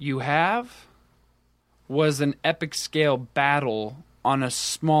success you have was an epic scale battle on a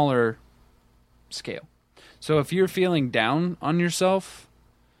smaller scale. So if you're feeling down on yourself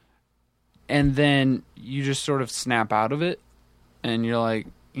and then you just sort of snap out of it and you're like,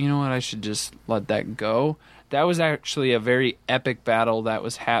 you know what, I should just let that go. That was actually a very epic battle that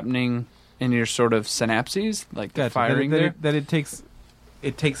was happening in your sort of synapses, like the firing there. That it takes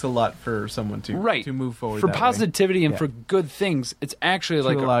a lot for someone to move forward. For positivity and for good things, it's actually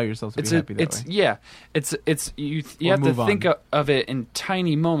like allow yourself to be happy that way. Yeah, it's you have to think of it in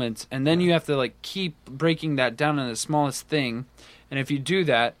tiny moments, and then you have to like keep breaking that down in the smallest thing. And if you do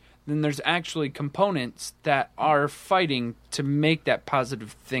that, then there's actually components that are fighting to make that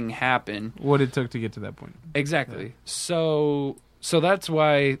positive thing happen. What it took to get to that point. Exactly. Yeah. So that's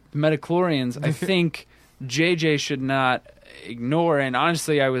why Metachlorians, I think JJ should not ignore. And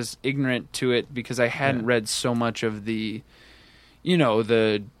honestly, I was ignorant to it because I hadn't read so much of the,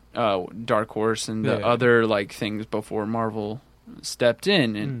 the Dark Horse and the other like things before Marvel stepped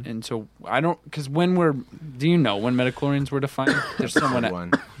in. And so I don't, because do you know when Metachlorians were defined? There's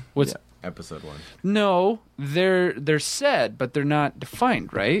someone What's episode 1? No, they're said, but they're not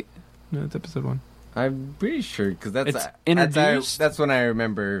defined, right? No, it's episode 1. I'm pretty sure because it's introduced. That's when I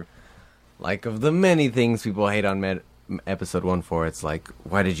remember, like, of the many things people hate on episode 1 for. It's like,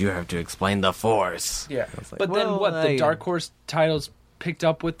 why did you have to explain the Force? Yeah, like, then what? The Dark Horse titles picked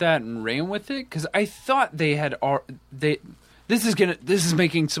up with that and ran with it because I thought they had This is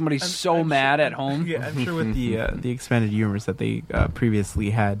making somebody I'm mad at home. Yeah, I'm sure with the expanded universe that they previously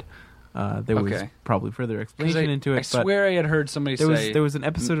had, there was probably further explanation into it. I swear I had heard somebody say there was an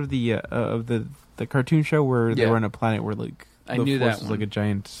episode of the cartoon show where they were on a planet where like I the knew Force that was like a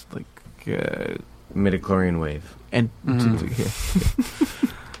giant like midichlorian wave, and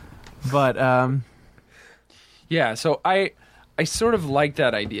but yeah. So I I sort of like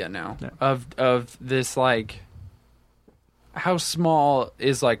that idea now of this, like, how small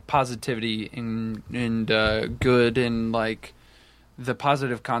is, like, positivity and good and, like, the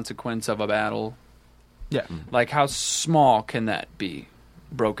positive consequence of a battle. Yeah. Like, how small can that be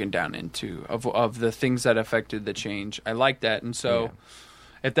broken down into of the things that affected the change? I like that. And so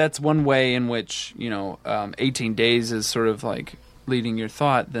if that's one way in which, 18 days is sort of like leading your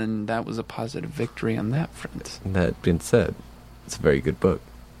thought, then that was a positive victory on that front. That being said, it's a very good book.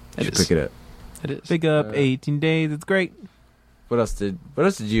 You should pick it up. It is. Pick up 18 Days. It's great. What else did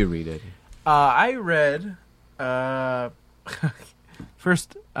you read, Eddie? I read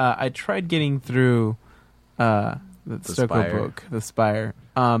first. I tried getting through the Stokoe Spire. book, The Spire.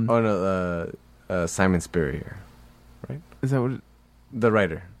 Simon Spurrier, right? Is that what? The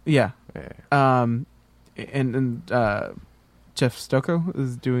writer. Yeah. Yeah. And Jeff Stokoe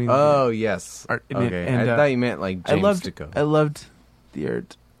is doing. Oh yes. Art in okay. it, and, I thought you meant like James Stokoe. I loved the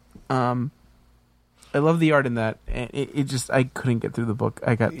art. I love the art in that. And it just, I couldn't get through the book.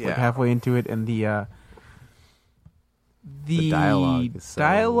 I got like halfway into it, and the dialogue is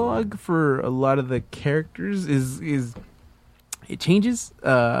dialogue for a lot of the characters is it changes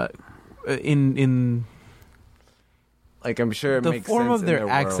in like, I'm sure it the makes form sense of their in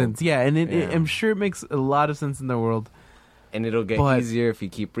accents. world. Yeah, and I'm sure it makes a lot of sense in their world. And it'll get But easier if you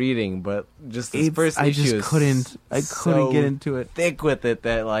keep reading. But just this first I issue just is couldn't so get into it. thick with it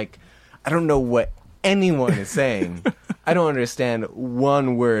that, like, I don't know what anyone is saying. I don't understand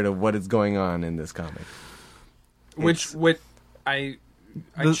one word of what is going on in this comic. I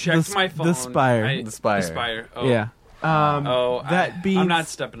checked my phone. The Spire. The Spire. The Spire. Oh. Yeah. I'm not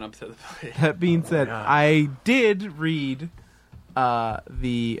stepping up to the plate. That being said, I did read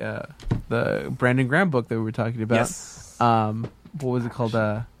the Brandon Graham book that we were talking about. Yes. What was it called?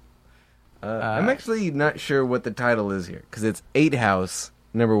 I'm actually not sure what the title is here, because it's 8 House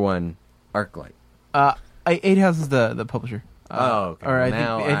 #1 Arclight. 8 House is the publisher. Okay. Or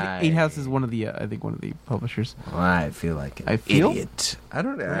Now I think 8 House is one of the one of the publishers. Well, I feel like an feel? idiot. I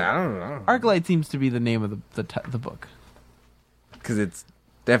don't know. Arclight seems to be the name of the book. Because it's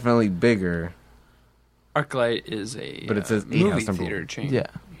definitely bigger. Arclight is a But it says 8 movie House #1. theater chain Yeah.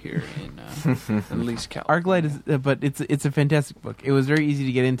 here in Lee's, California. Arclight is, but it's a fantastic book. It was very easy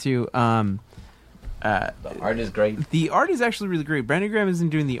to get into. The art is great. The art is actually really great. Brandon Graham isn't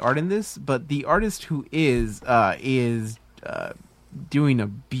doing the art in this, but the artist who is doing a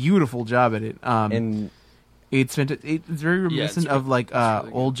beautiful job at it. And it's fantastic. It's very reminiscent of like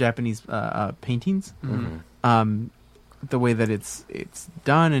really old Japanese paintings. Mm-hmm. The way that it's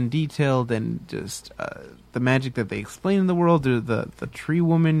done and detailed, and just the magic that they explain in the world. The tree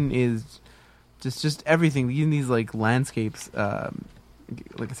woman is just everything. Even these like landscapes.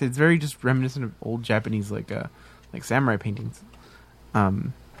 Like I said, it's very just reminiscent of old Japanese like samurai paintings.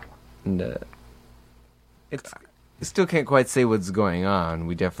 It's you still can't quite say what's going on.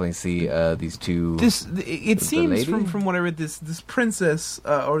 We definitely see these two. It seems lady? from what I read, this princess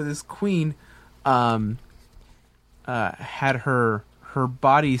or this queen had her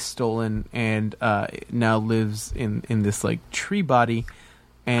body stolen and now lives in this like tree body,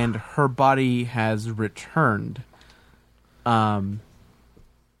 and her body has returned.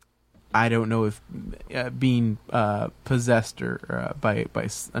 I don't know if being possessed or by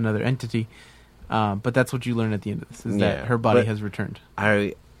another entity, but that's what you learn at the end of this: is that her body has returned.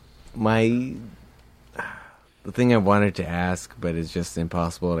 The thing I wanted to ask, but it's just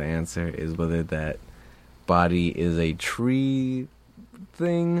impossible to answer, is whether that body is a tree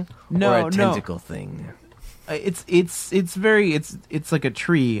thing or a tentacle thing. It's like a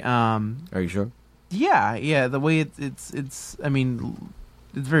tree. Are you sure? Yeah. The way it's. I mean,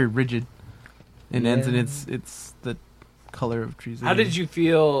 it's very rigid. It ends, and it's the color of trees. How did you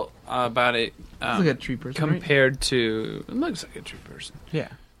feel about it? It's like a tree person compared to. It looks like a tree person. Yeah.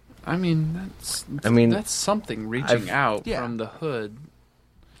 I mean, that's something reaching out from the hood.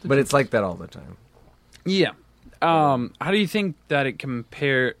 But it's like that all the time. Yeah. How do you think that it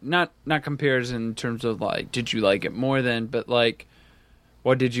not compares in terms of like, did you like it more than, but like,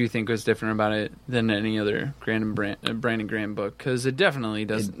 what did you think was different about it than any other Brandon Graham book? Because it definitely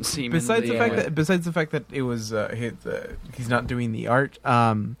doesn't seem. Besides the fact that it was he's not doing the art.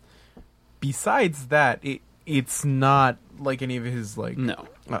 Besides that, it's not like any of his like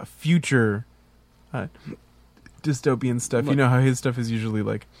future dystopian stuff. You know how his stuff is usually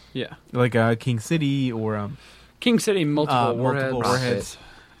like King City or King City multiple warheads.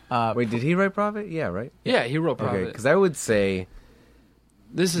 Wait, did he write Prophet? Yeah, right. Yeah, he wrote Prophet. Okay, because I would say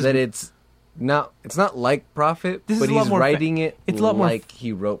this is that it's it's not like Prophet, This is but a lot he's more writing it it's a lot more like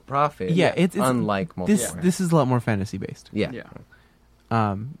he wrote Prophet. Yeah, it's unlike multiple. This is a lot more fantasy based. Yeah.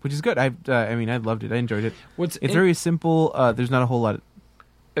 Which is good. I loved it. I enjoyed it. It's very simple. There's not a whole lot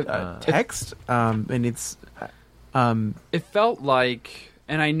of text, and it's. It felt like,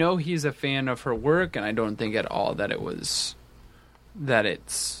 and I know he's a fan of her work, and I don't think at all that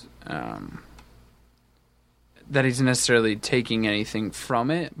that he's necessarily taking anything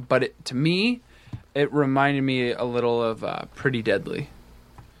from it. But to me, it reminded me a little of Pretty Deadly,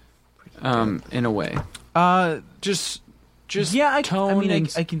 in a way. Just yeah, tone.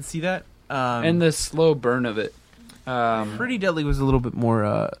 I can see that. And the slow burn of it. Pretty Deadly was a little bit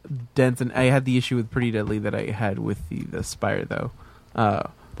more dense, and I had the issue with Pretty Deadly that I had with the Spire, though.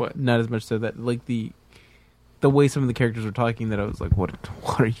 But not as much so that like the way some of the characters were talking that I was like, what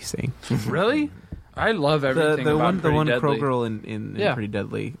are you saying? Really? I love everything the about one Pretty Deadly. Crow girl in Pretty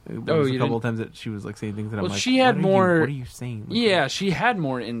Deadly. There was a couple of times that she was like saying things that I'm like, she had more. What are you saying? Like, yeah, she had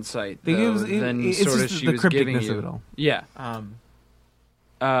more insight than it's sort just of she the was giving crypticness you. of it all. Yeah.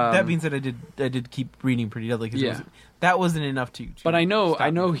 That being said, I did keep reading Pretty Deadly because that wasn't enough to. But I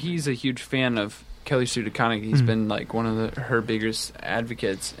know he's a huge fan of Kelly Sue DeConnick. He's been like one of her biggest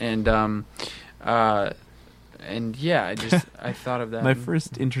advocates, and yeah, I thought of that. My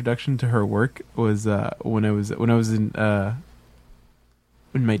first introduction to her work was when I was in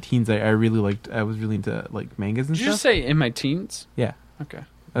my teens. I was really into like mangas and Did stuff. you just say in my teens? Yeah. Okay.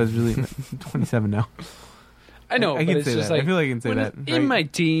 I was really 27 now. I know. I but can it's say just that. Like, I feel like I can say that. in right? my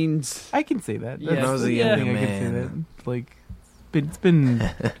teens. I can say that. Yes. When I was a Yeah. young I can say man. that. Like it's been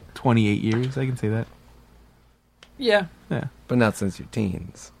 28 years. I can say that. Yeah. Yeah. But not since your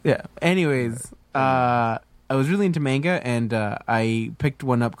teens. Yeah. Anyways, I was really into manga, and I picked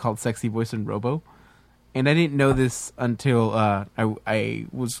one up called Sexy Voice and Robo, and I didn't know this until I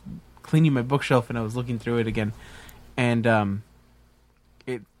was cleaning my bookshelf and I was looking through it again, and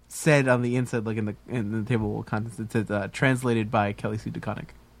it said on the inside, like in the table of contents, it said translated by Kelly Sue DeConnick.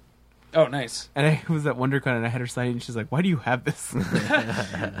 Oh, nice. And I was at WonderCon and I had her sign it, and she's like, "Why do you have this?"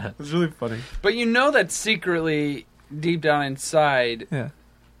 It was really funny. But you know that secretly, deep down inside, Yeah.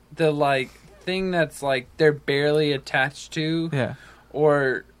 the like thing that's like they're barely attached to, Yeah.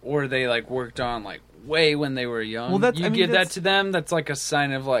 or they like worked on like way when they were young. Well, you give that to them. That's like a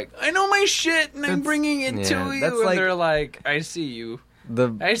sign of like, I know my shit and I'm bringing it to you. that's And like- they're like, I see you.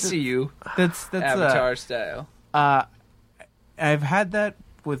 I see you. That's Avatar style. I've had that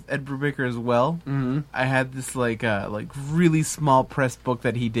with Ed Brubaker as well. Mm-hmm. I had this like really small press book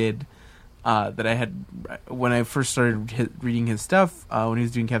that he did that I had when I first started reading his stuff when he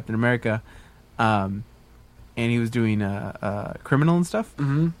was doing Captain America, and he was doing Criminal and stuff.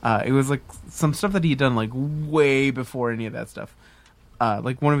 Mm-hmm. It was like some stuff that he had done like way before any of that stuff.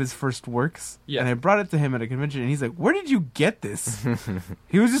 Like one of his first works. Yeah. And I brought it to him at a convention, and he's like, "Where did you get this?"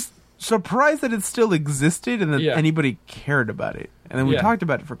 He was just surprised that it still existed and that anybody cared about it. And then we talked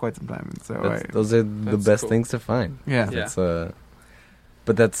about it for quite some time. And so those are the best things to find. Yeah. That's,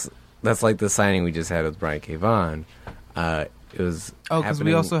 but that's like the signing we just had with Brian K. Vaughan. It was because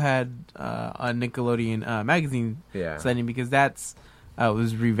we also had a Nickelodeon magazine signing, because that's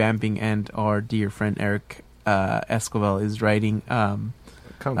was revamping, and our dear friend Eric Esquivel is writing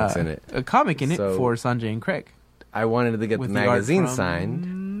comics in it. A comic in it So- for Sanjay and Craig. I wanted to get the with art magazine from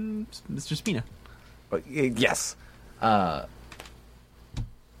signed. Mr. Spina. Yes.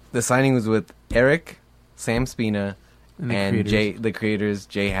 The signing was with Eric, Sam Spina, and the creators,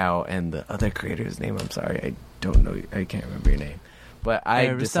 Jay Howe, and the other creator's name. I'm sorry, I don't know. I can't remember your name. But I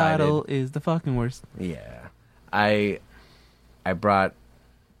Aristotle decided, is the fucking worst. yeah, I brought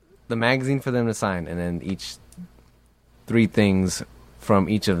the magazine for them to sign, and then each 3 things from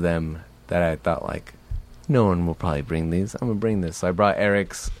each of them that I thought like, no one will probably bring these. I'm gonna bring this. So I brought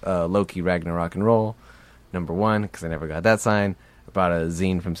Eric's Loki Ragnarok and Roll #1 because I never got that signed. I brought a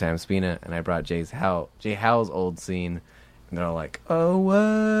zine from Sam Spina, and I brought Jay Howe's old zine, and they're all like, "Oh,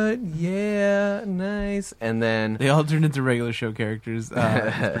 what? Yeah, nice." And then They all turned into regular show characters.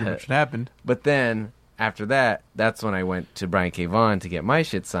 That's pretty much what happened. But then after that, that's when I went to Brian K. Vaughan to get my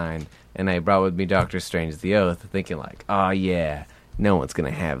shit signed, and I brought with me Doctor Strange the Oath, thinking like, "Oh yeah, no one's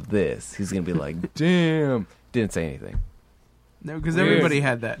gonna have this." He's gonna be like, "Damn." Didn't say anything. No, because Weird. everybody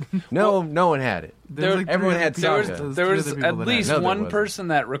had that. No one had it. Everyone had there was, Saga. there was at least No, there one wasn't. person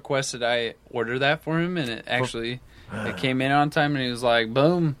that requested I order that for him, and it actually it came in on time, and he was like,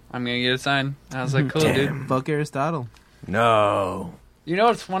 "Boom, I'm gonna get it signed." I was like, "Cool, dude." Fuck Aristotle. No. You know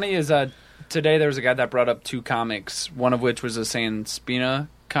what's funny is today there was a guy that brought up 2 comics, one of which was a Sam Spina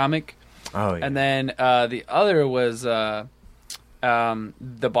comic, Oh yeah. and then the other was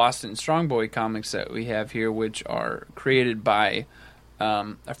the Boston Strong Boy comics that we have here, which are created by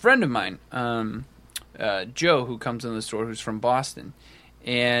a friend of mine, Joe, who comes in the store, who's from Boston.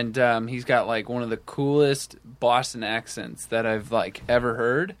 And he's got like one of the coolest Boston accents that I've like ever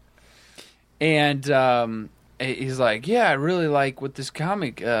heard. And he's like, yeah, I really like what this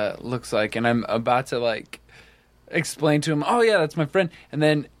comic looks like. And I'm about to like explain to him, oh yeah, that's my friend. And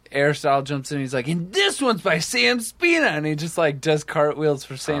then Aristotle jumps in and he's like, and this one's by Sam Spina. And he just like does cartwheels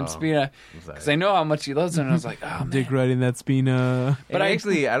for Sam Spina because I know how much he loves him. And I was like, oh man. Dick right in that Spina. But I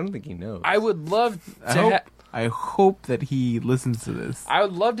don't think he knows. I would love to I hope that he listens to this. I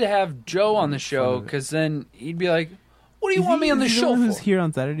would love to have Joe on the show because then he'd be like, what do you want me on the show who's for? here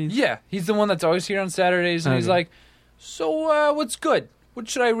on Saturdays? Yeah, he's the one that's always here on Saturdays. And he's like, so what's good? What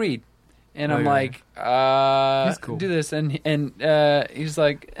should I read? And I'm like, He's cool. do this. And he's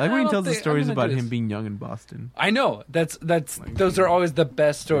like, I like when he tells the stories about him being young in Boston. I know. Those are always the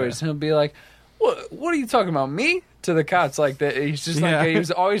best stories. Yeah. He'll be like, what are you talking about? Me? To the cops, like that. He's just like he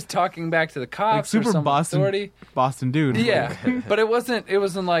was always talking back to the cops, like super or some Boston authority. Boston dude. Yeah, but it wasn't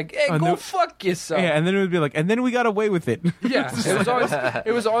like, hey, go fuck yourself. Yeah, and then it would be like, and then we got away with it. Yeah,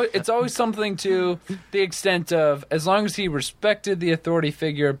 it's always something to the extent of as long as he respected the authority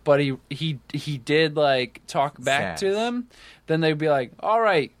figure, but he did like talk back to them, then they'd be like, all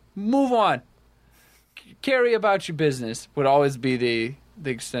right, move on, carry about your business. Would always be the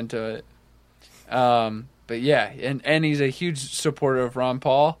extent of it. But yeah, and he's a huge supporter of Ron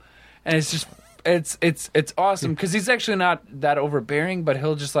Paul, and it's just it's awesome because he's actually not that overbearing, but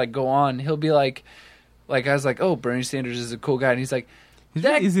he'll just like go on. He'll be like I was like, oh, Bernie Sanders is a cool guy, and he's like, he's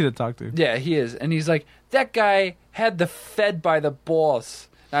really easy to talk to. Yeah, he is, and he's like, that guy had the Fed by the balls.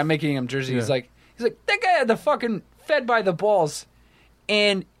 I'm making him Jersey. Yeah. He's like that guy had the fucking Fed by the balls,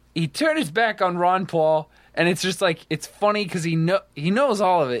 and he turned his back on Ron Paul, and it's just like it's funny because he knows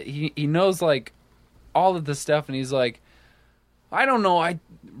all of it. He knows like all of the stuff, and he's like, I don't know,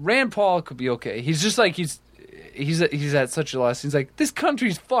 Rand Paul could be okay. He's just like he's at such a loss. He's like, this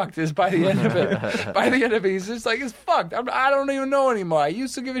country's fucked. Is by the end of it. By the end of it, he's just like, it's fucked. I don't even know anymore. I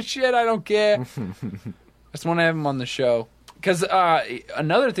used to give a shit. I don't care. I just want to have him on the show because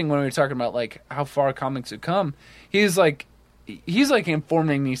another thing when we were talking about like how far comics have come, he's like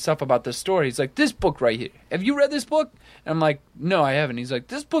informing me stuff about this story. He's like, this book right here. Have you read this book? And I'm like, no, I haven't. He's like,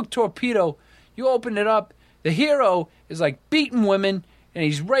 this book, Torpedo. You open it up, the hero is like beating women and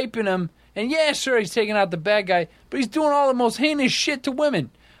he's raping them. And yeah, sure, he's taking out the bad guy, but he's doing all the most heinous shit to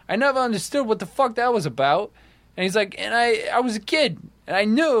women. I never understood what the fuck that was about. And he's like, and I was a kid and I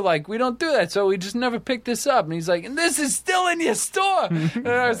knew like we don't do that, so we just never picked this up. And he's like, and this is still in your store. And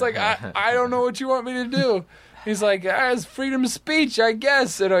I was like, I don't know what you want me to do. He's like, it's freedom of speech, I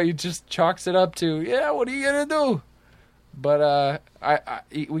guess. You know, he just chalks it up to, yeah, what are you gonna do? But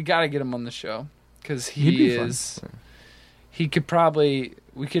we got to get him on the show because we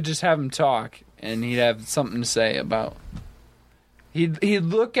could just have him talk and he'd have something to say about. He'd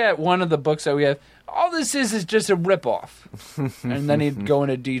look at one of the books that we have. All this is just a ripoff, and then he'd go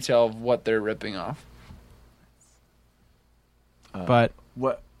into detail of what they're ripping off. But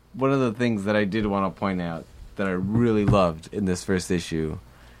one of the things that I did want to point out that I really loved in this first issue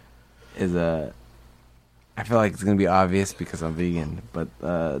is I feel like it's going to be obvious because I'm vegan, but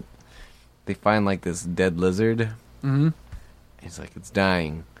they find like this dead lizard. Mm-hmm. It's like it's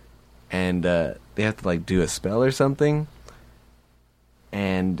dying, and they have to like do a spell or something,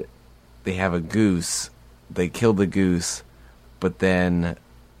 and they have a goose. They kill the goose, but then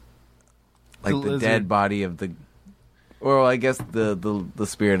like the dead body of the, or I guess the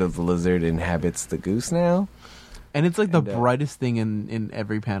spirit of the lizard inhabits the goose now. And it's like the brightest thing in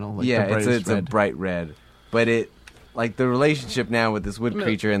every panel. Like yeah, it's a bright red. But it, like the relationship now with this wood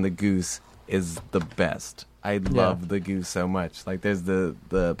creature and the goose is the best. I love the goose so much. Like there's the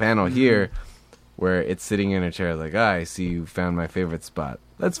panel here where it's sitting in a chair like, I see you found my favorite spot.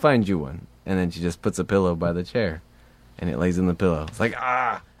 Let's find you one. And then she just puts a pillow by the chair and it lays in the pillow. It's like,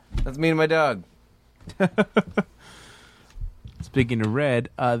 that's me and my dog. Speaking of red,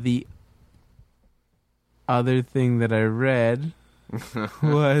 the other thing that I read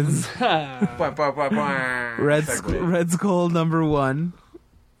was Red Skull #1,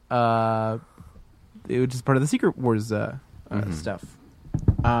 which is part of the Secret Wars stuff.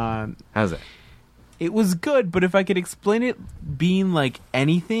 How's it? It was good, but if I could explain it being like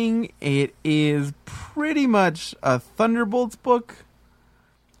anything, it is pretty much a Thunderbolts book.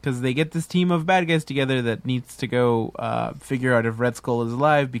 Because they get this team of bad guys together that needs to go figure out if Red Skull is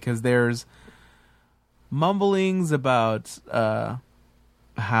alive, because there's mumblings about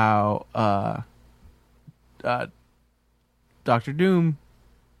how Dr. Doom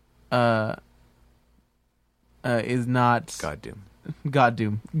is not God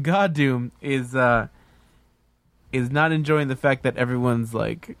Doom is not enjoying the fact that everyone's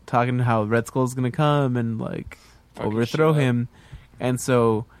like talking how Red Skull's gonna come and like overthrow him, and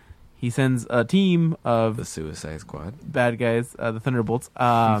so he sends a team of The Suicide Squad. Bad guys, the Thunderbolts,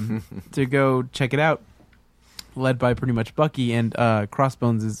 to go check it out, led by pretty much Bucky, and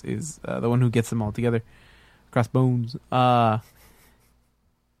Crossbones is the one who gets them all together. Crossbones.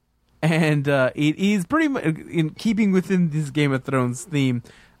 And it is pretty much, in keeping within this Game of Thrones theme,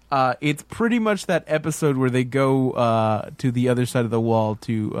 it's pretty much that episode where they go to the other side of the wall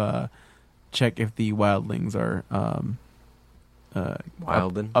to check if the wildlings are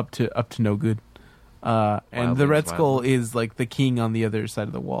up to no good. And the Red Skull is like the king on the other side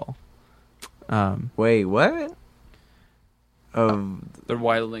of the wall. Wait, what? The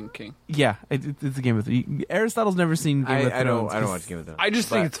Wildling King. Yeah, it's a Game of Thrones. Aristotle's never seen Game of Thrones. I don't watch Game of Thrones. I just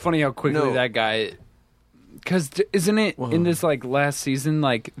think it's funny how quickly that guy... Because isn't it in this like last season,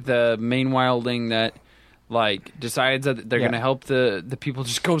 like the main wildling that like decides that they're going to help the people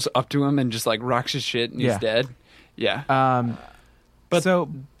just goes up to him and just like rocks his shit and he's dead? Yeah. But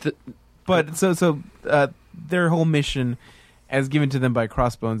their whole mission, as given to them by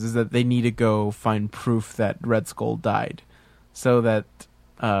Crossbones, is that they need to go find proof that Red Skull died, so that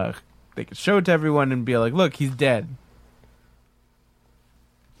they can show it to everyone and be like, "Look, he's dead."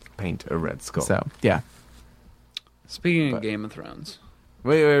 Paint a Red Skull. So yeah. Speaking of Game of Thrones,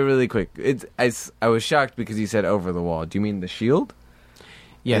 wait, really quick. I was shocked because you said over the wall. Do you mean the shield?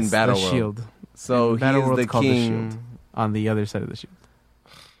 Yes, in Battle the World. shield. So he's the king the shield, on the other side of the shield.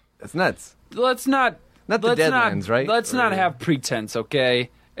 That's nuts. Let's not the Deadlands, right? Let's not have pretense, okay?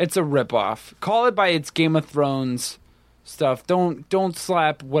 It's a ripoff. Call it by its Game of Thrones stuff. Don't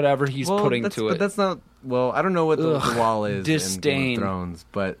slap whatever he's putting to it. But that's not. Well, I don't know what the wall is disdain. in Game of Thrones,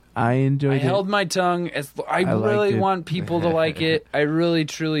 but I enjoyed it. I held my tongue. I really want people to like it. I really,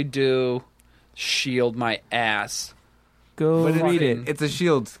 truly do. Shield my ass. Go read it. It's a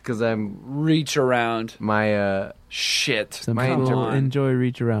shield because I'm reach around. My shit. Some people enjoy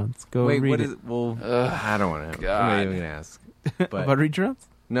reach arounds. Go read what it. is it? Well, I don't want to. God. I'm not even gonna ask. But about reach arounds?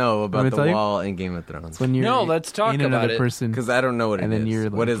 No, about the wall in Game of Thrones. When you're let's talk in about another it. person, because I don't know what it is. And then you're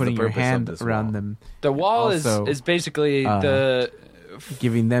what is putting the your purpose hand of this around wall? them. The wall Also, is basically the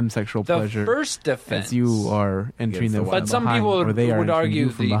giving them sexual the pleasure. First defense, as you are entering them from but some behind, people or they are would entering argue you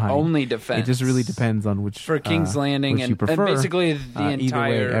from the behind. only defense. It just really depends on which for King's Landing which you prefer. And basically the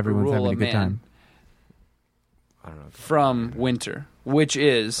entire either way, everyone's rule having a of good man time. I don't know. From Winter, which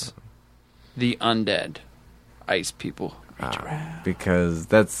is the undead ice people. Because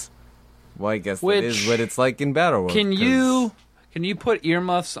that's. Well, I guess that is what it's like in Battle World. Can you put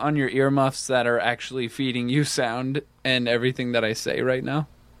earmuffs on your earmuffs that are actually feeding you sound and everything that I say right now?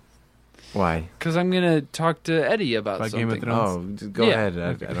 Why? Because I'm going to talk to Eddie about something. Game of Thrones? Oh, just go ahead.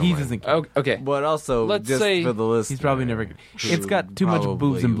 I don't He mind. doesn't care. Okay. But also, Let's just say for the list, He's probably never. It's got too much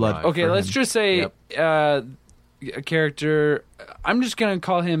boobs and blood. Okay, let's just say a character. I'm just going to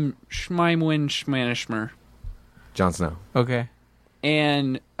call him Schmeimwin Schmanishmer. Jon Snow. Okay.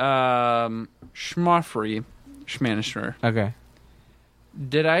 And Schmoffrey Schmanishmer. Okay.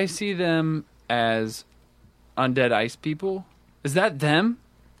 Did I see them as undead ice people? Is that them?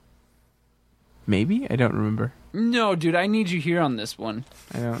 Maybe? I don't remember. No, dude, I need you here on this one.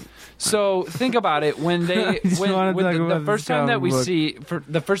 I don't. So think about it. When they, the first time that we see,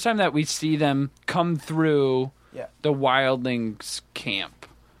 the first time that we see them come through the wildlings camp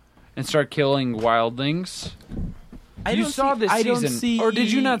and start killing wildlings. You saw this season, or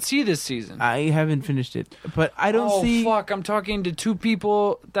did you not see this season? I haven't finished it, but I don't see. Oh fuck! I'm talking to two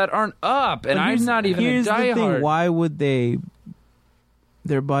people that aren't up, and I'm not even a Here's the thing: diehard. why would they?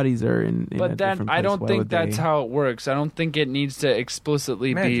 Their bodies are in But a different place. I don't Why think would that's they... how it works. I don't think it needs to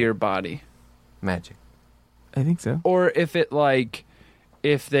explicitly be your body. Magic. I think so. Or if they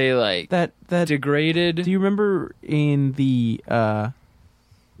that degraded. Do you remember in the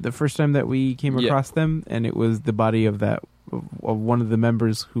first time that we came across them, and it was the body of of one of the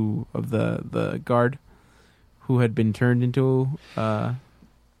members of the guard who had been turned into.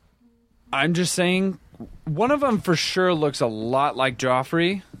 I'm just saying, one of them for sure looks a lot like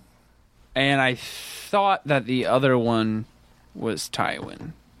Joffrey, and I thought that the other one was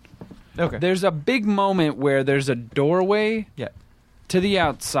Tywin. Okay. There's a big moment where there's a doorway to the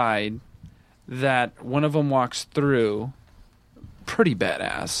outside that one of them walks through. Pretty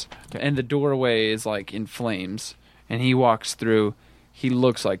badass. Okay. And the doorway is like in flames, and he walks through. He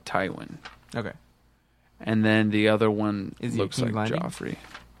looks like Tywin. Okay. And then the other one looks like Joffrey.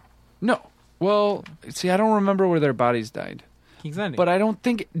 No. Well, see, I don't remember where their bodies died. King's Landing. But I don't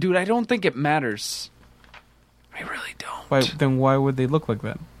think it matters. I really don't. Then why would they look like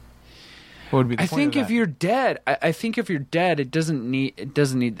that? What would be the I point think of if that? you're dead, I think if you're dead, it doesn't need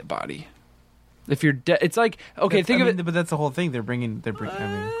the body. If you're dead, it's like okay. But that's the whole thing. They're bringing. I mean,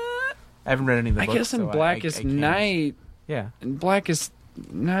 I haven't read any of the books. I guess in Blackest Night. Yeah. In Blackest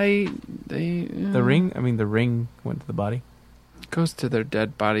Night, The ring. I mean, the ring went to the body. Goes to their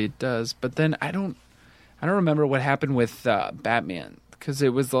dead body. It does, but then I don't remember what happened with Batman because it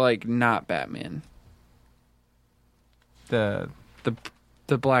was like not Batman. The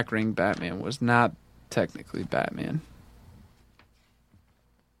Black Ring Batman was not technically Batman.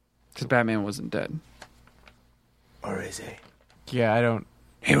 Because Batman wasn't dead. Or is he? Yeah, I don't.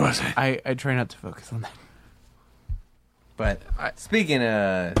 He wasn't. I try not to focus on that. But speaking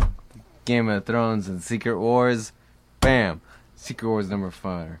of Game of Thrones and Secret Wars, bam, Secret Wars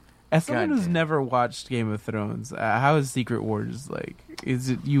 #5. As someone who's Goddamn. never watched Game of Thrones, how is Secret Wars like? Is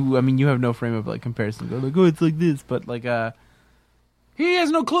it you? I mean, you have no frame of like comparison. Go like, oh, it's like this, but like, He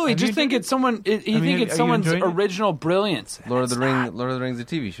has no clue. He Have just you think enjoyed it's someone. He I mean, think it's are you someone's enjoying it? original brilliance. Lord of the Rings, a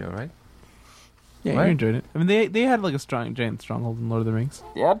TV show, right? yeah, What? you enjoyed it. I mean, they had like a giant stronghold in Lord of the Rings,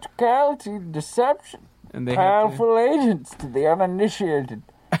 Theatricality, deception, and they powerful agents to the uninitiated.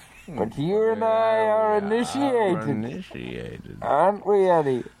 But you and I are initiated, Initiated. aren't we,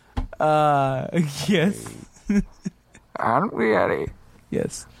 Eddie? yes, Aren't we, Eddie?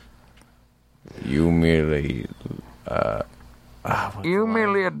 yes. You merely. You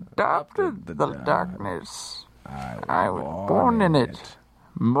merely adopted the darkness. I was born in it,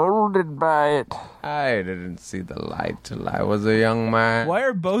 molded by it. I didn't see the light till I was a young man. Why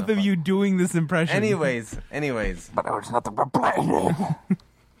are both of you doing this impression? Anyways. But there was nothing but blinding.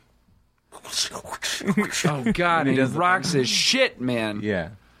 Oh God, he rocks his shit, man. Yeah.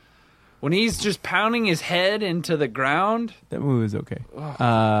 When he's just pounding his head into the ground. that movie was okay.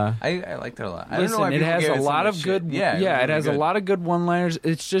 I liked it a lot. I don't know Listen, why it people has gave a so lot much of shit. good. Yeah, it has a lot of good one-liners.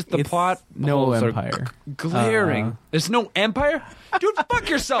 It's just the It's plot no holes Empire. are glaring. There's no Empire, dude. Fuck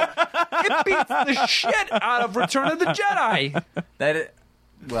yourself. It beats the shit out of Return of the Jedi.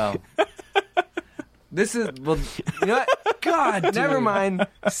 Well, this is you know what? God, dude. Never mind.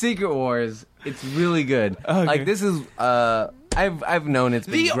 Secret Wars. It's really good. Okay. Like this is I've known it's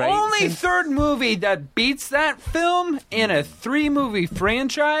been The great only since- third movie that beats that film in a 3-movie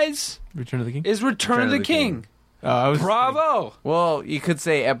franchise Return of the King. is Return of the King. I was Bravo. Well, you could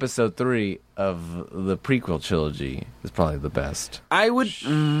say episode 3 of the prequel trilogy is probably the best. I would.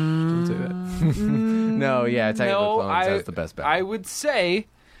 Don't say that. No, yeah, Attack of the Clones has the best battle.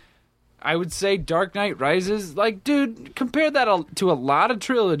 I would say Dark Knight Rises. Like, dude, compare that to a lot of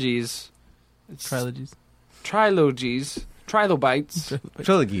trilogies. Trilogies. Trilogies. Trilobites.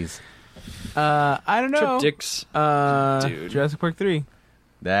 Trilogies. I don't know. Triptychs. Dude. Jurassic Park 3.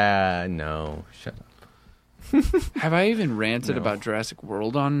 No. Shut up. Have I even ranted about Jurassic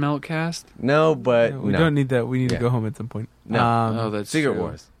World on Meltcast? No, but We no. don't need that. We need Yeah. to go home at some point. No. That's Secret true.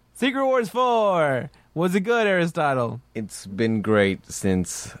 Wars. Secret Wars 4. Was it good, Aristotle? It's been great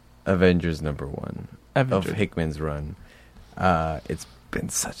since Avengers #1 of Hickman's run. It's been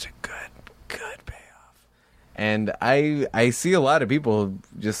such a good payoff. And I see a lot of people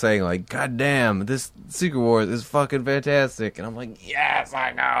just saying like, God damn, this Secret Wars is fucking fantastic. And I'm like, yes,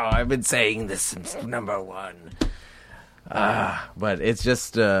 I know. I've been saying this since #1. But it's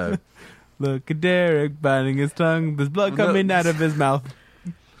just Look at Derek biting his tongue. There's blood No. coming out of his mouth.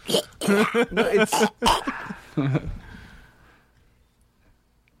 it's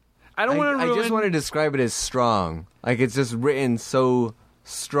I don't want to I ruin. just want to describe it as strong. Like it's just written so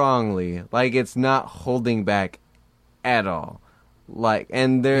strongly. Like it's not holding back at all. Like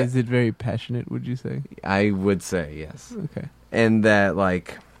and there Is it very passionate, would you say? I would say yes. Okay. And that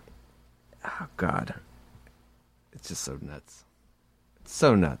like oh god. It's just so nuts. It's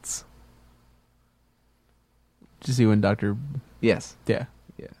so nuts. Did you see when Dr. Yes. Yeah.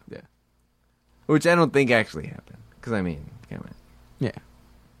 Yeah. Yeah. Which I don't think actually happened. Because I mean, come on. Yeah.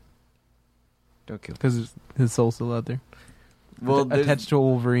 Don't kill. Because his soul's still out there. Well, there's- attached to a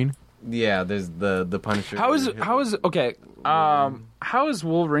Wolverine. Yeah, there's the Punisher. How is okay? How is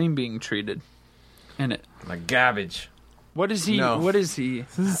Wolverine being treated in it? like garbage? What is he? No. What is he?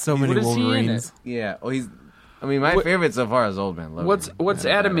 This is so many What is he in Wolverines. Yeah. Oh, he's. I mean, my What- favorite so far is Old Man Logan. What's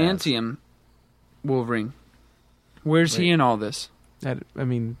Yeah, badass. adamantium? Wolverine. Where's he Wait. in all this? I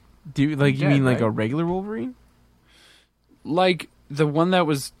mean, do you like you Dead, mean like right? a regular Wolverine? Like the one that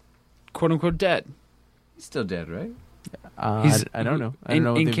was quote unquote dead. He's still dead, right? He's- I don't know. I don't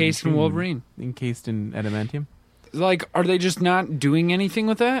know what they've been encased in treating him. Wolverine. Encased in adamantium. Like, are they just not doing anything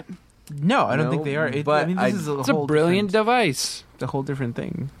with that? No, I don't think they are. But this is It's a brilliant device. It's a whole different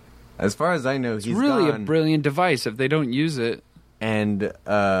thing. As far as I know, It's he's really gone. a brilliant device if they don't use it. And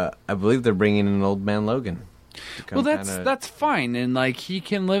I believe they're bringing in Old Man Logan. Well, that's fine, and like he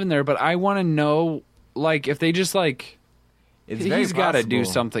can live in there. But I want to know, like, if they just like, he's got to do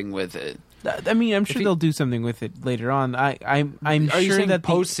something with it. I mean, I'm sure they'll do something with it later on. I'm Are you sure saying that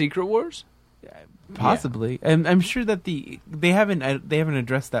post Secret Wars? Possibly, and I'm sure that they haven't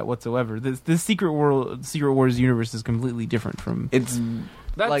addressed that whatsoever. This Secret Wars universe is completely different from. It's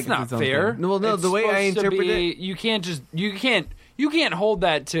That's like, not fair. No, It's the way I supposed to interpret be- it, you can't hold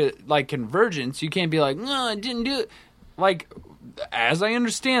that to like convergence. You can't be like, no, I didn't do it. Like, as I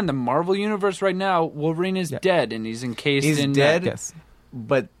understand the Marvel universe right now, Wolverine is dead and he's encased he's in dead. Yes.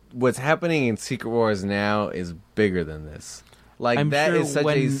 But what's happening in Secret Wars now is bigger than this. Like I'm that sure is such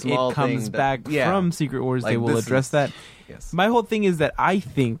when a small it comes thing back from Secret Wars, Like, they will this address is- that. Yes. My whole thing is that I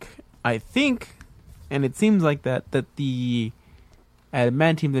think, and it seems like that the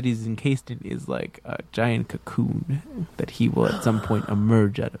adamantium that he's encased in is like a giant cocoon that he will at some point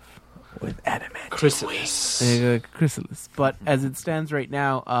emerge out of. With adamantium Chrysalis. Chrysalis. But as it stands right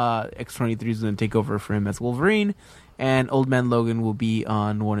now, X-23 is going to take over for him as Wolverine, and Old Man Logan will be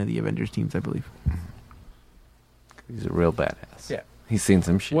on one of the Avengers teams, I believe. He's a real badass. Yeah. He's seen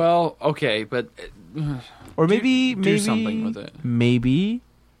some shit. Well, okay, but Or maybe do something with it. Maybe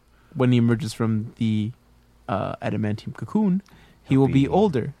when he emerges from the adamantium cocoon, he will be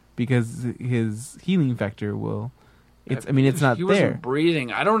older because his healing factor will. It's not he there. wasn't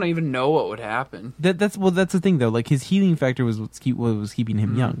breathing. I don't even know what would happen. That's the thing though. Like his healing factor was what was keeping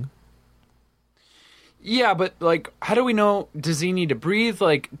him young. Yeah, but like, how do we know? Does he need to breathe?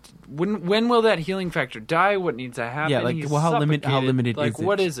 Like, when will that healing factor die? What needs to happen? Yeah, like, He's well, how suffocated. limited like, is it?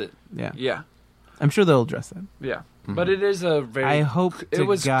 what is it? Yeah. Yeah, I'm sure they'll address that. yeah. But it is a very. I hope it to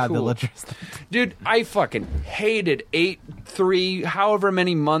was God cool. they'll address that. Dude, I fucking hated 8-3, however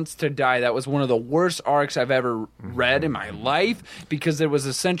many months to die. That was one of the worst arcs I've ever read in my life because it was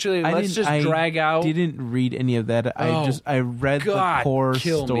essentially let's just drag out. I didn't read any of that. I read God, the core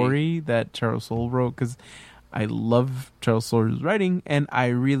kill me. story that Charles Soule wrote because I love Charles Soule's writing and I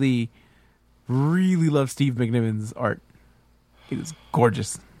really, really love Steve McNiven's art. It was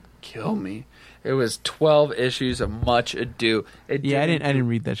gorgeous. Kill me. It was 12 issues of Much Ado. I didn't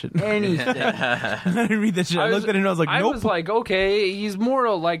read that shit. anything. I didn't read that shit. I looked at it and I was like, nope. I was like, okay, he's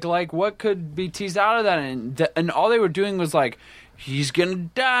mortal. Like what could be teased out of that? And all they were doing was like, he's gonna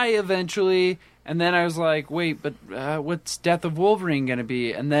die eventually. And then I was like, wait, but what's Death of Wolverine gonna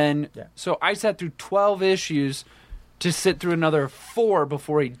be? And then so I sat through 12 issues to sit through another 4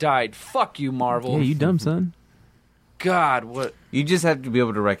 before he died. Fuck you, Marvel. Yeah, you dumb son. God, what? You just have to be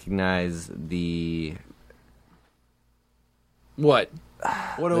able to recognize the What?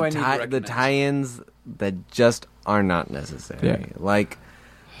 What do I need to recognize? the tie-ins that just are not necessary. Yeah. Like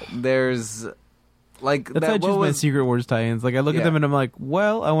there's like That's that. not What just my was Secret Wars tie-ins. Like I look at Yeah. them and I'm like,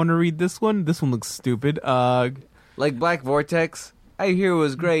 well, I want to read this one. This one looks stupid. like Black Vortex? I hear it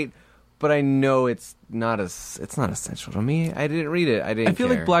was great, but I know it's not essential to me. I didn't read it. I feel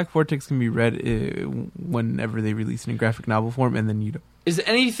care. like Black Vortex can be read whenever they release it in graphic novel form, and then you don't. Is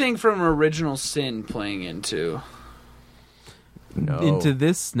anything from Original Sin playing into? No. Into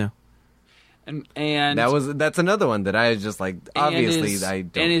this? No. And That's another one that I was just like obviously I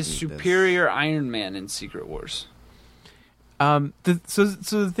don't and is need superior Iron Man in Secret Wars. So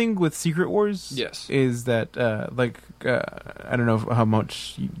the thing with Secret Wars, Yes. is that I don't know how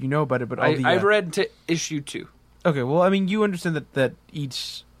much you know about it, but I've read to issue 2. Okay, well, I mean, you understand that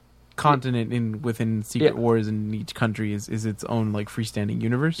each continent within Secret Wars in each country is its own like freestanding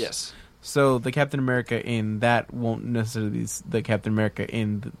universe. Yes. So the Captain America in that won't necessarily be the Captain America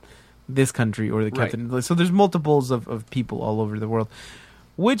in this country or the Captain. So there's multiples of people all over the world,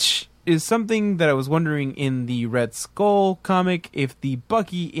 which is something that I was wondering in the Red Skull comic, if the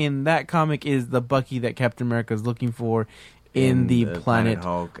Bucky in that comic is the Bucky that Captain America is looking for in the Planet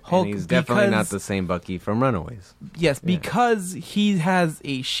Hulk. And he's definitely not the same Bucky from Runaways. Yes, because he has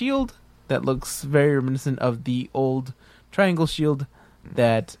a shield that looks very reminiscent of the old triangle shield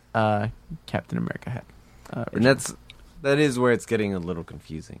that Captain America had. And that is where it's getting a little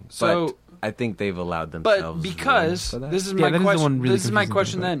confusing. So, but I think they've allowed themselves. but because room for that. this is my that is the question. one really This is my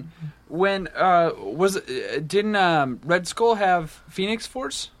confusing question. thing Then, when didn't Red Skull have Phoenix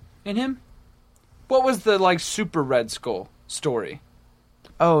Force in him? What was the like super Red Skull story?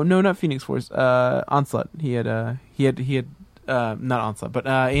 Oh no, not Phoenix Force. Onslaught. He had not Onslaught, but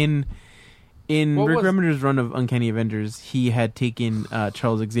in Rick Remender's run of Uncanny Avengers, he had taken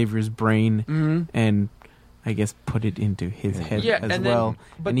Charles Xavier's brain and I guess, put it into his head as and well.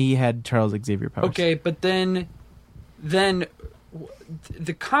 But, and he had Charles Xavier powers. Okay, but then the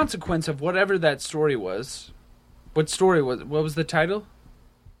consequence of whatever that story was. What story was? What was the title?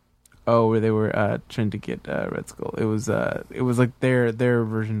 Oh, where they were trying to get Red Skull. It was like their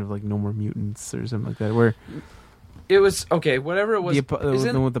version of like No More Mutants or something like that. Where it was whatever it was. It was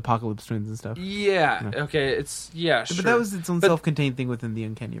the one with the Apocalypse Twins and stuff. Yeah. Okay. Sure. But that was its own self-contained thing within the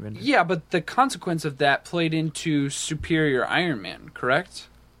Uncanny Avengers. Yeah, but the consequence of that played into Superior Iron Man, correct?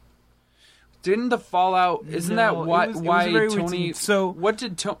 Didn't the fallout? Isn't that why Tony? So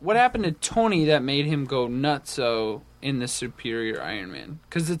what happened to Tony that made him go nutso in the Superior Iron Man?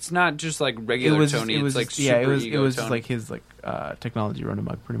 Because it's not just like regular Tony. It was like super ego it was Tony. just like his technology run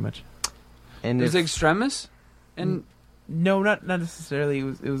amok, pretty much. And is it Extremis? And no, not necessarily.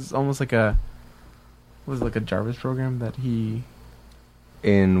 It was almost like a Jarvis program that he.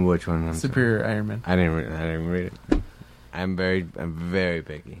 In which one? Superior Iron Man. I didn't read it. I'm very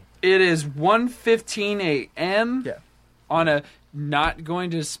picky. It is 1:15 a.m. Yeah. On a not going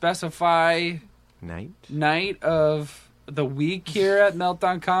to specify night of the week here at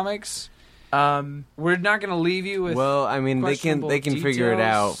Meltdown Comics. We're not going to leave you with. Well, I mean, they can figure it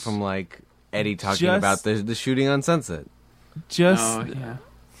out from like Eddie talking about the shooting on Sunset. Yeah.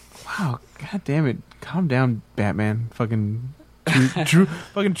 Wow, god damn it! Calm down, Batman. Fucking true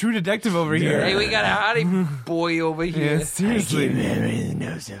detective over here. Hey, we got a hottie boy over here. Yeah, seriously.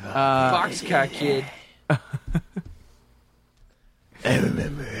 Boxcar kid. I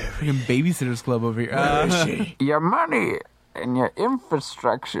remember. Freaking Babysitter's Club over here. Your money and your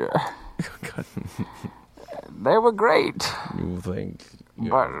infrastructure. God. They were great. You think?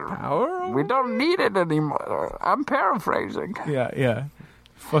 But we don't need it anymore. I'm paraphrasing. Yeah.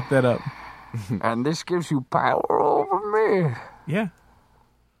 Fuck that up. And this gives you power over me. Yeah.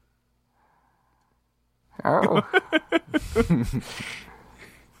 Oh.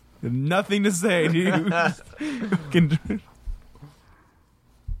 Nothing to say, dude.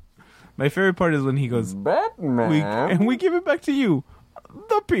 My favorite part is when he goes, Batman. we give it back to you,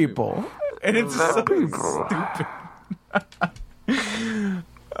 the people. And it's so stupid.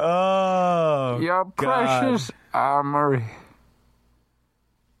 Oh, your precious armory.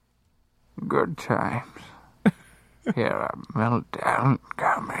 Good times. Here at Meltdown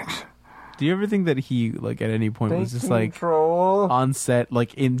Comics. Do you ever think that he, like, at any point was just control. like on set,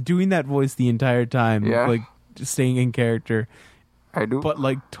 like in doing that voice the entire time, like just staying in character? I do, but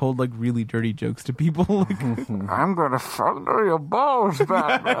like told like really dirty jokes to people. Like, I'm gonna thunder your balls,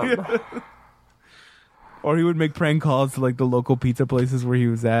 Batman. Or he would make prank calls to like the local pizza places where he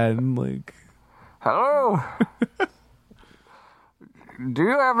was at, and like, hello. Do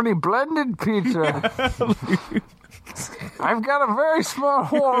you have any blended pizza? I've got a very small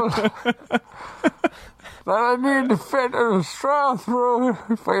hole that I need to fit a straw through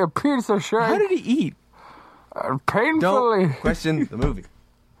for your pizza shake. How did he eat? Painfully. Don't question the movie.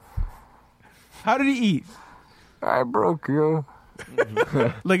 How did he eat? I broke you.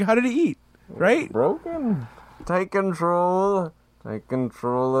 Like, how did he eat? Right? Broken. Take control. Take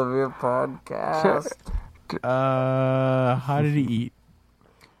control of your podcast. How did he eat?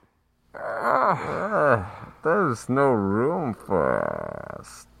 There's no room for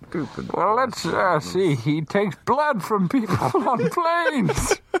stupid. Well, let's see. He takes blood from people on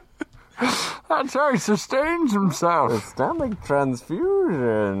planes. That's how he sustains himself. A stomach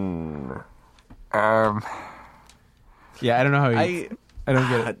transfusion. Yeah, I don't know how he. I don't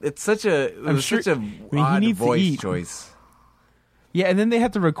get it. It's such a. It was such a odd voice choice. Yeah, and then they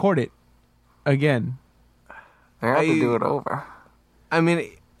have to record it again. They have to do it over. I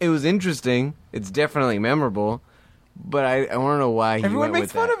mean, it was interesting. It's definitely memorable. But I want to know why he Everyone went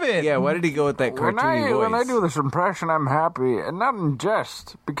makes with fun that. of it. Yeah, why did he go with that cartoony voice? When I do this impression, I'm happy, and not in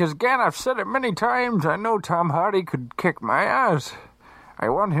jest. Because, again, I've said it many times, I know Tom Hardy could kick my ass. I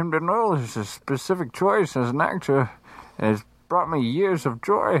want him to know it's a specific choice as an actor, and it's brought me years of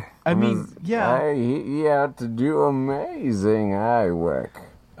joy. I mean, yeah. He had to do amazing eye work.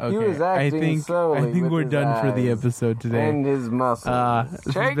 Okay, He was acting I think we're done for the episode today. And his muscles.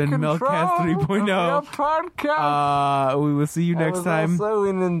 This has been Meltcast 3.0. Podcast. We will see you next time. Also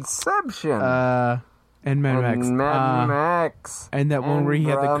in Inception. And Mad Max. Mad Max. And that one where he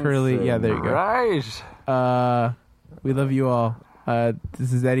had the curly. Yeah, there you go. Right. We love you all.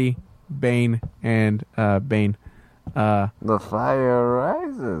 This is Eddie, Bane, and Bane. The fire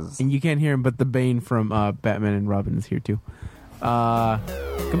rises. And you can't hear him, but the Bane from Batman and Robin is here too. Goodbye.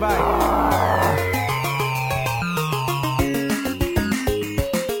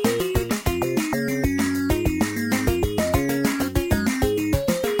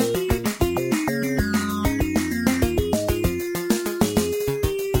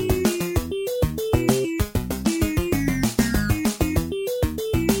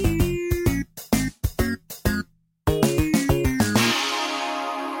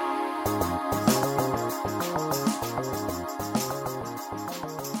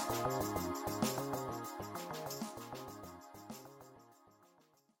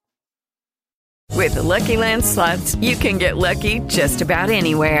 With the Lucky Land Slots, you can get lucky just about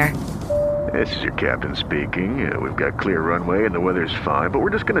anywhere. This is your captain speaking. We've got clear runway and the weather's fine, but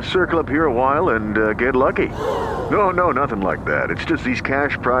we're just going to circle up here a while and get lucky. No, nothing like that. It's just these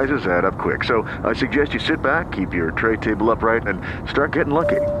cash prizes add up quick. So I suggest you sit back, keep your tray table upright, and start getting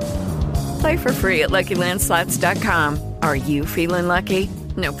lucky. Play for free at LuckyLandSlots.com. Are you feeling lucky?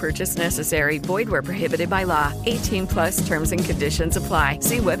 No purchase necessary. Void where prohibited by law. 18+ terms and conditions apply.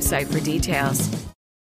 See website for details.